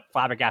is what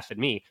flabbergasted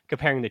me,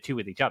 comparing the two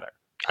with each other.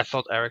 I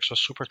thought Eric's was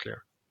super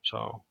clear.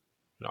 So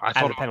I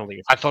thought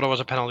it was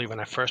a penalty when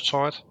I first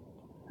saw it.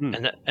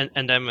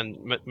 And then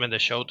when they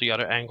showed the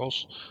other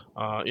angles,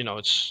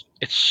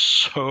 it's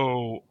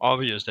so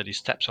obvious that he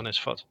steps on his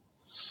foot.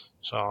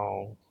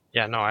 So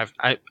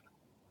I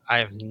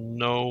have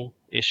no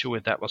issue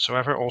with that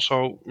whatsoever.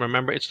 Also,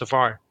 remember, it's the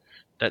VAR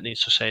that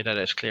needs to say that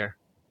it's clear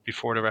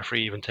before the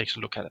referee even takes a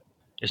look at it.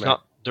 It's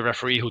not the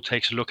referee who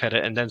takes a look at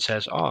it and then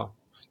says, "Oh,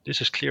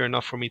 this is clear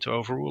enough for me to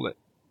overrule it."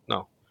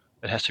 No,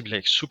 it has to be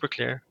like super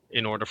clear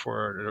in order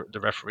for the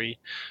referee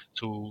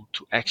to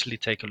actually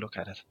take a look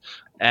at it.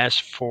 As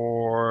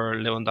for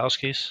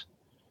Lewandowski's,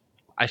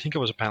 I think it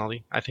was a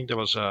penalty. I think there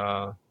was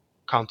a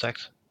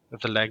contact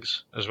with the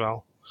legs as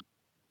well.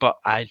 But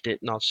I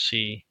did not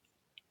see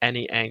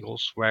any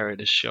angles where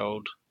it is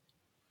shown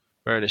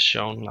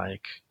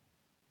like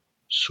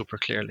super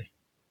clearly.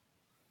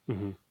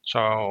 Mm-hmm.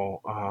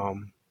 So,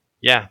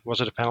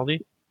 was it a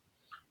penalty?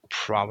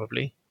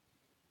 Probably.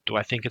 Do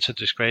I think it's a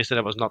disgrace that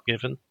it was not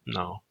given?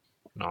 No.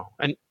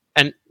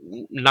 And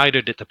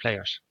neither did the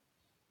players,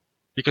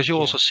 because you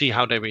also see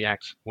how they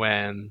react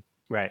when,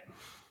 like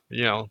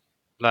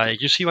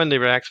you see when they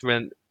react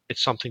when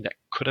it's something that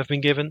could have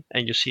been given,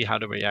 and you see how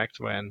they react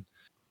when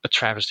a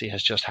travesty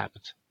has just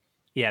happened.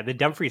 Yeah, the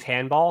Dumfries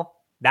handball,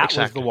 that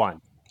was the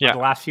one. Yeah. The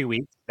last few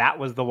weeks, that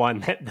was the one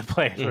that the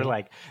players were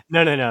like,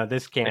 no,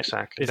 this can't.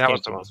 Exactly, that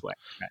was the one. Right.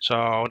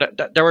 So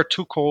there were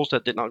 2 calls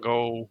that did not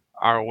go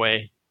our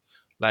way,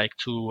 like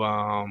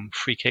 2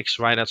 free kicks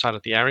right outside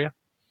of the area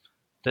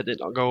that did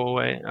not go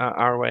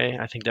our way.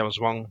 I think there was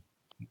one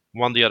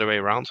the other way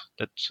around,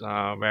 that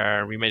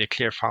where we made a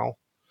clear foul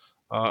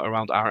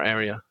around our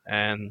area,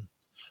 and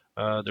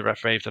the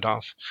ref waved it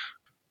off.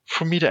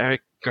 For me, the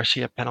Eric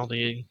Garcia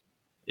penalty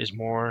is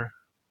more,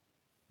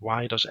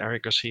 why does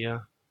Eric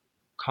Garcia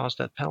cause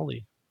that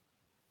penalty?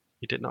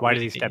 He did not. Why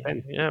does he step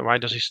in? Yeah, why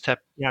does he step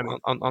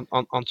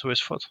onto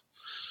his foot?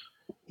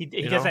 He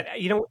does that.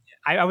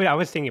 I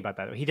was thinking about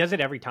that. He does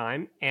it every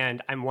time,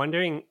 and I'm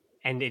wondering.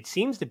 And it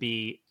seems to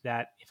be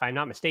that, if I'm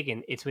not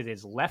mistaken, it's with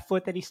his left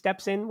foot that he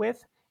steps in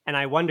with. And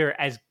I wonder,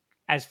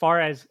 as far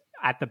as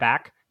at the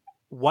back,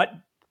 what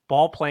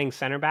ball playing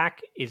center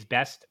back is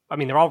best. I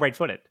mean, they're all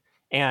right-footed,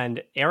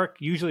 and Eric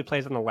usually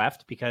plays on the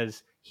left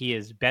because he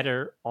is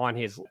better on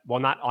his, well,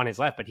 not on his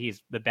left, but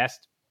he's the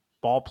best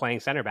ball playing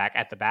center back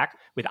at the back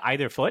with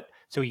either foot.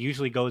 So he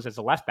usually goes as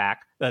the left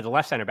back, the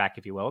left center back,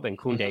 if you will. Then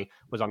Koundé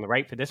was on the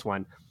right for this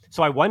one.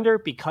 So I wonder,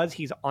 because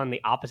he's on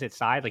the opposite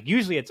side, like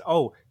usually it's,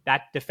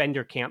 that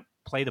defender can't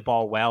play the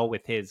ball well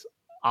with his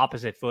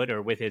opposite foot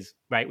or with his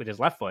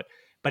left foot.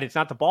 But it's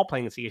not the ball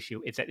playing that's the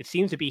issue. It's that it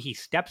seems to be he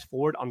steps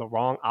forward on the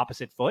wrong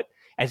opposite foot,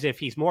 as if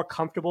he's more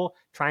comfortable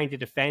trying to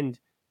defend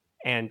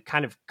and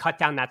kind of cut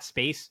down that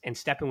space and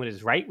step in with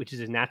his right, which is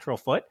his natural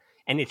foot.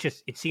 And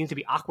it seems to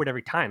be awkward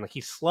every time. Like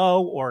he's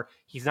slow or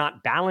he's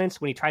not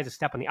balanced when he tries to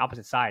step on the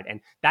opposite side.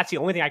 And that's the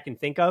only thing I can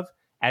think of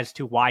as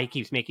to why he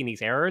keeps making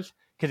these errors.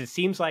 Because it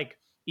seems like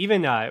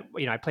even, I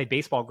played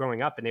baseball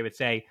growing up, and they would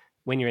say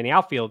when you're in the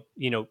outfield,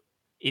 you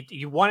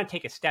want to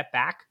take a step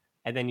back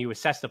and then you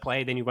assess the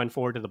play, then you run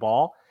forward to the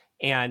ball.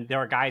 And there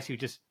are guys who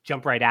just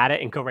jump right at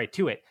it and go right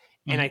to it.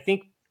 Mm-hmm. And I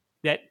think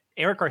that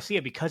Eric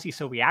Garcia, because he's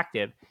so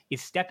reactive,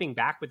 is stepping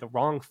back with the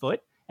wrong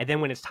foot, and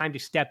then when it's time to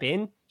step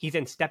in, he's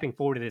then stepping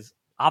forward with his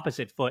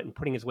opposite foot and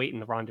putting his weight in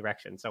the wrong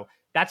direction. So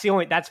that's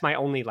my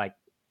only like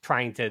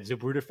trying to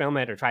Zapruder film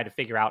it or try to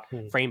figure out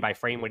frame by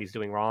frame what he's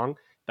doing wrong.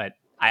 But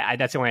I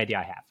that's the only idea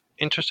I have.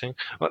 Interesting.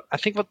 Well, I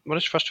think what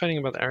is frustrating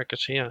about Eric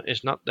Garcia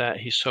is not that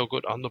he's so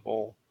good on the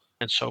ball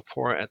and so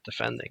poor at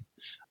defending.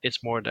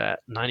 It's more that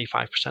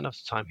 95% of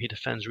the time he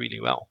defends really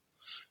well,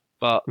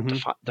 but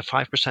the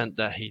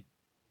 5%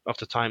 of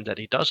the time that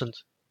he doesn't,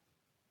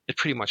 it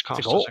pretty much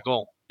costs us a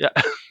goal. Yeah,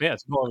 yeah,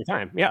 it's a goal every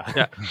time.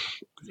 Yeah.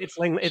 It's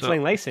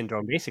Langley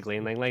syndrome basically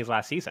in Langley's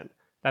last season.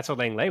 That's what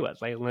Langley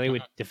was. Langley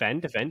would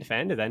defend,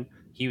 and then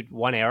he would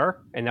one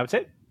error, and that's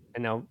it.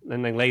 And now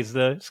Langley's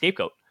the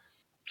scapegoat.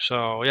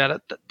 So yeah,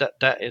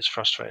 that is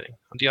frustrating.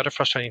 The other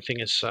frustrating thing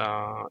is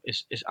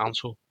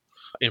Ansu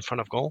in front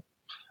of goal.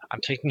 I'm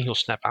thinking he'll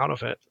snap out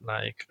of it.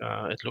 Like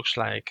it looks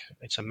like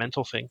it's a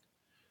mental thing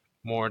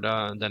more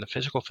than a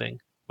physical thing.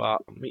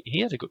 But he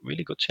had a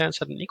really good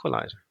chance at an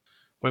equalizer.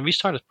 When we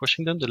started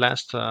pushing them the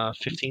last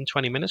 15,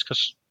 20 minutes,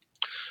 because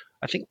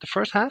I think the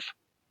first half,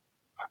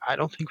 I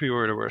don't think we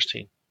were the worst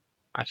team.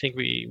 I think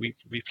we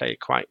played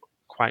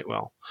quite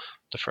well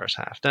the first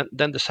half.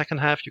 Then the second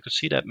half, you could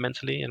see that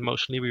mentally and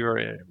emotionally we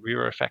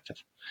were affected.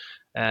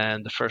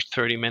 And the first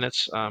 30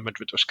 minutes,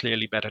 Madrid was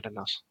clearly better than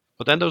us.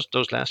 But then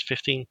those last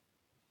 15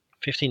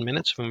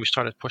 minutes when we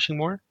started pushing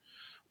more,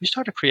 we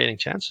started creating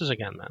chances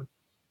again, man.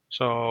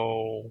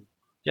 So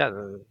yeah,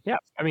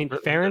 I mean,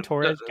 Ferran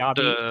Torres,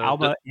 Gabi,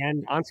 Alba,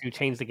 and Ansu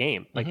changed the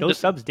game. Like those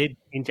subs did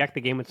inject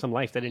the game with some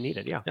life that it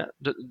needed. Yeah.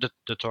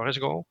 The Torres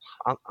goal,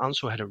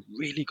 Ansu had a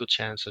really good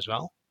chance as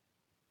well.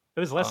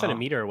 It was less than a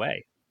meter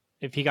away.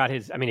 If he got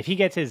his, I mean, if he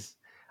gets his,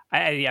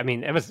 I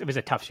mean, it was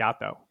a tough shot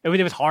though. It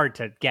was hard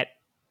to get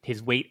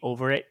his weight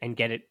over it and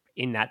get it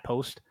in that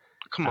post.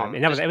 Come on,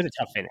 and it was a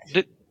tough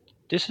finish.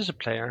 This is a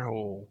player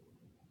who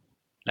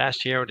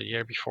last year or the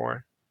year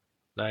before,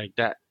 like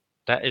that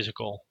is a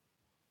goal.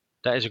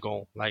 That is a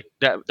goal. Like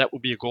that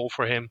would be a goal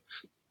for him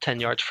 10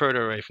 yards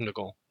further away from the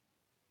goal.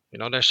 You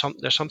know, there's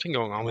something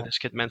going on with this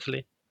kid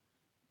mentally.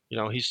 You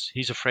know,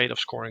 he's afraid of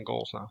scoring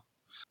goals now.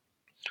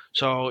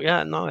 So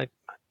yeah, no,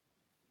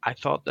 I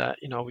thought that,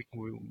 you know, we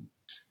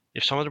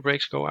if some of the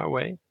breaks go our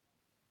way,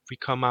 we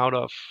come out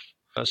of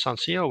San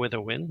Siro with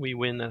a win. We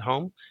win at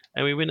home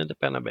and we win at the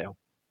Bernabeu.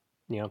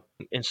 Yeah.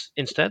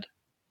 Instead,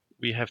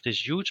 we have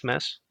this huge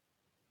mess,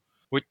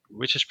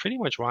 which is pretty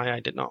much why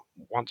I did not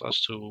want us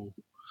to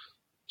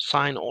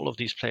sign all of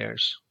these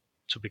players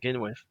to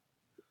begin with,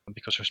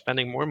 because we're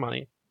spending more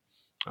money,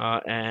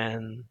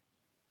 and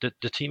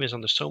the team is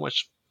under so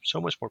much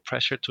more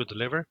pressure to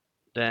deliver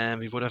than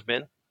we would have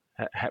been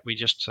had we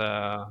just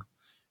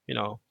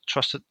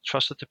trusted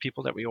the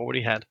people that we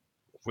already had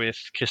with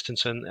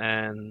Christensen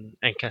and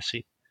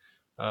Kessie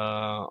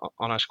on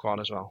our squad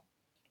as well.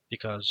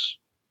 Because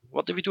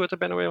what did we do at the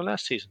Bernabeu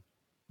last season?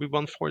 We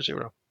won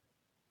 4-0.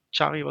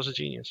 Xavi was a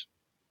genius.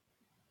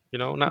 You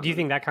know. Do you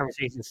think that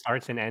conversation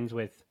starts and ends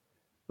with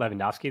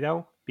Lewandowski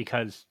though?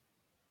 Because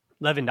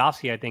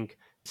Lewandowski, I think,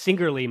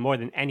 singularly more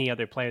than any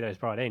other player that was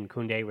brought in,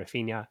 Koundé,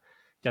 Rafinha,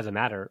 doesn't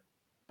matter.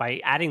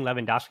 By adding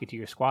Lewandowski to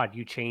your squad,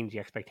 you change the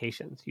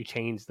expectations, you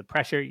change the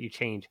pressure, you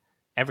change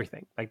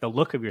everything. Like the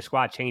look of your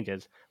squad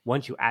changes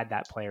once you add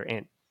that player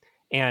in.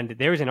 And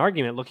there's an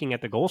argument looking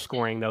at the goal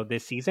scoring though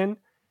this season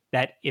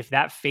that if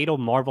that fatal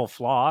Marvel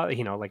flaw,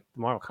 you know, like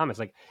the Marvel comments,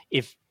 like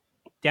if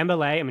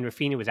Dembele, I mean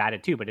Rafinha was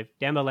added too, but if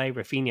Dembele,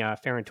 Rafinha,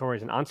 Ferran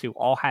Torres, and Ansu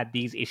all had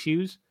these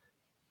issues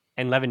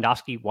and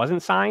Lewandowski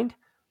wasn't signed,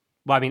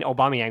 well, I mean,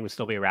 Aubameyang would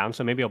still be around,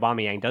 so maybe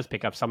Aubameyang does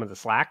pick up some of the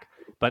slack.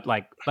 But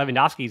like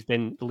Lewandowski's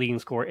been the leading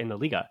scorer in the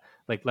Liga.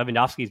 Like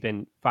Lewandowski's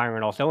been firing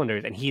on all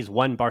cylinders, and he's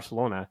won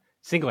Barcelona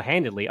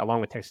single-handedly,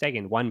 along with Ter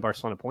Stegen, won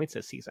Barcelona points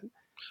this season.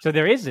 So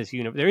there is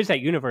that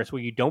universe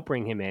where you don't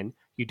bring him in,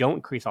 you don't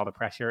increase all the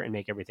pressure and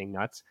make everything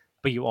nuts,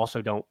 but you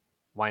also don't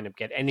wind up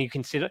getting. And you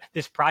consider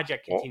this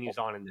project continues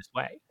on in this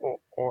way.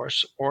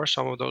 Or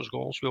some of those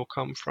goals will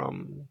come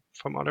from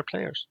other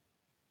players.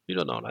 You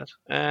don't know that,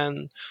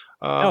 and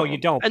no, you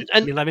don't.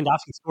 And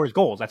Lewandowski scores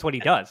goals. That's what he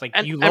does. Like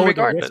you lower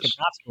the risk of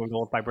not scoring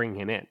goals by bringing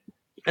him in.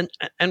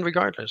 And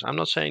regardless, I'm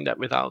not saying that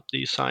without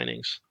these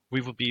signings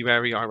we would be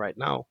where we are right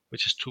now,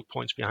 which is 2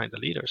 points behind the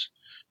leaders.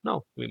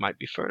 No, we might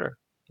be further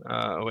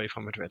away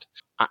from Madrid.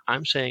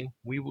 I'm saying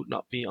we would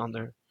not be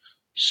under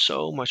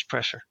so much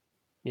pressure.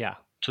 Yeah,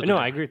 no,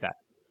 I agree with that.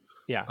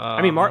 Yeah,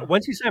 I mean,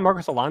 once you sign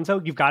Marcos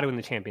Alonso, you've got to win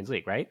the Champions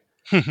League, right?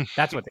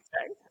 That's what they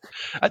say.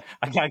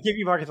 I gotta give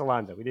you Marcos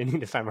Alonso. We didn't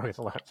need to sign Marcos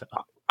Alonso.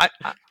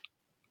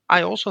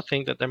 I also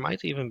think that there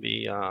might even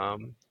be a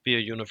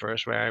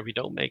universe where we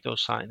don't make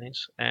those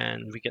signings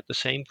and we get the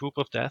same group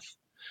of death,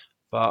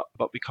 but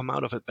we come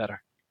out of it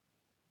better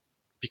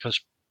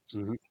because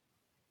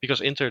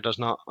Inter does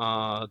not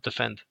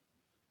defend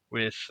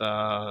with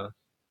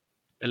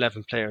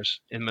 11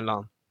 players in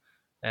Milan,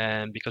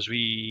 and because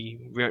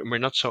we're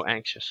not so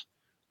anxious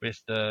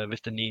with the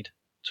need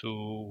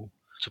to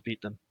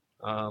beat them,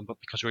 but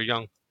because we're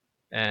young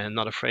and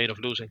not afraid of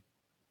losing.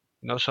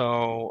 You know,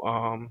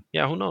 so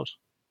yeah, who knows?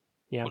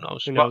 Yeah, Who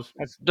knows? Who knows?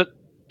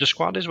 The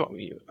squad is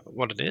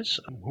what it is.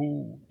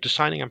 The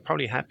signing I'm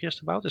probably happiest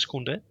about is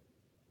Koundé,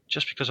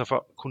 just because of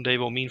what Koundé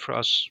will mean for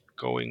us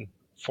going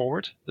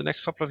forward the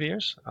next couple of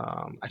years.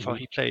 I thought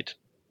he played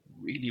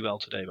really well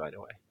today, by the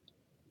way.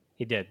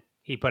 He did.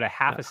 He put a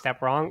half a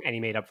step wrong, and he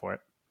made up for it.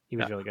 He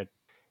was really good.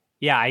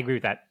 Yeah, I agree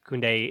with that.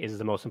 Koundé is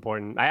the most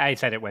important. I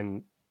said it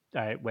when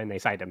they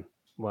signed him,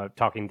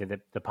 talking to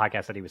the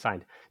podcast that he was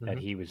signed, that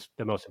he was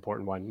the most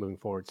important one moving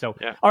forward. So,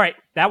 all right,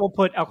 that will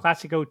put El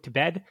Clásico to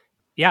bed.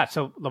 Yeah,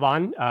 so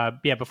Levon,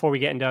 before we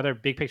get into other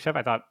big picture stuff,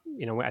 I think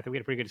we had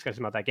a pretty good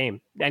discussion about that game.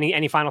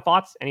 Any final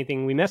thoughts?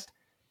 Anything we missed?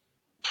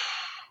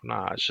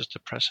 Nah, it's just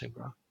depressing,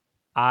 bro.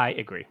 I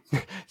agree.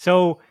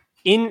 So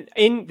in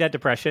that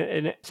depression,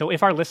 and so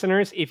if our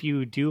listeners, if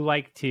you do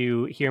like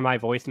to hear my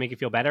voice to make you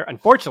feel better,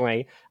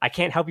 unfortunately, I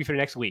can't help you for the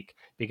next week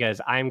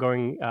because I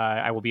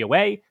will be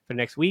away for the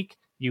next week.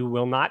 You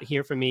will not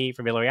hear from me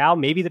for Villarreal.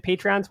 Maybe the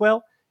Patreons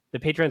will. The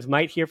patrons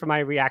might hear from my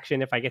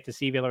reaction if I get to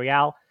see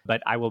Villarreal,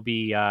 but I will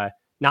be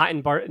not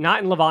in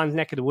Levon's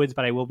neck of the woods,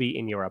 but I will be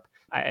in Europe.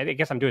 I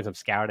guess I'm doing some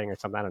scouting or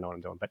something. I don't know what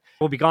I'm doing, but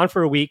we'll be gone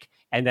for a week,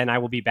 and then I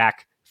will be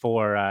back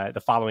for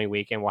the following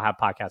week, and we'll have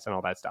podcasts and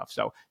all that stuff.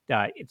 So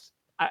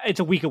it's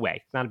a week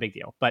away. It's not a big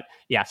deal. But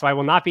yeah, so I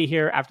will not be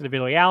here after the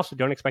Villarreal, so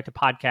don't expect a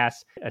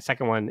podcast, a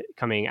second one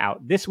coming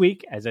out this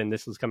week, as in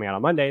this is coming out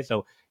on Monday.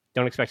 So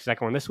don't expect a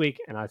second one this week,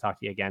 and I'll talk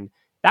to you again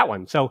that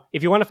one. So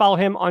if you want to follow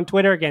him on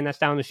Twitter, again, that's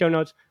down in the show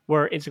notes.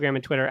 We're Instagram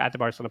and Twitter at the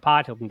Barcelona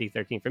Pod, Hilton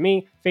D13 for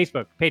me,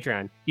 Facebook,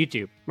 Patreon,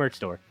 YouTube, merch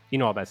store,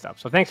 all that stuff.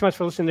 So thanks so much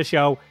for listening to the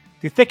show.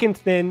 Through thick and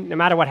thin, no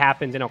matter what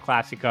happens in El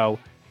Clásico,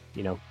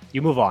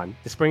 you move on.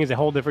 The spring is a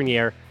whole different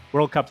year.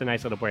 World Cup's a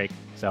nice little break,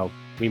 so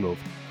we move.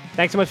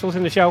 Thanks so much for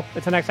listening to the show.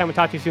 Until next time, we'll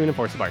talk to you soon, and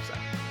Forza Barca.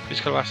 Peace,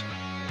 Barca.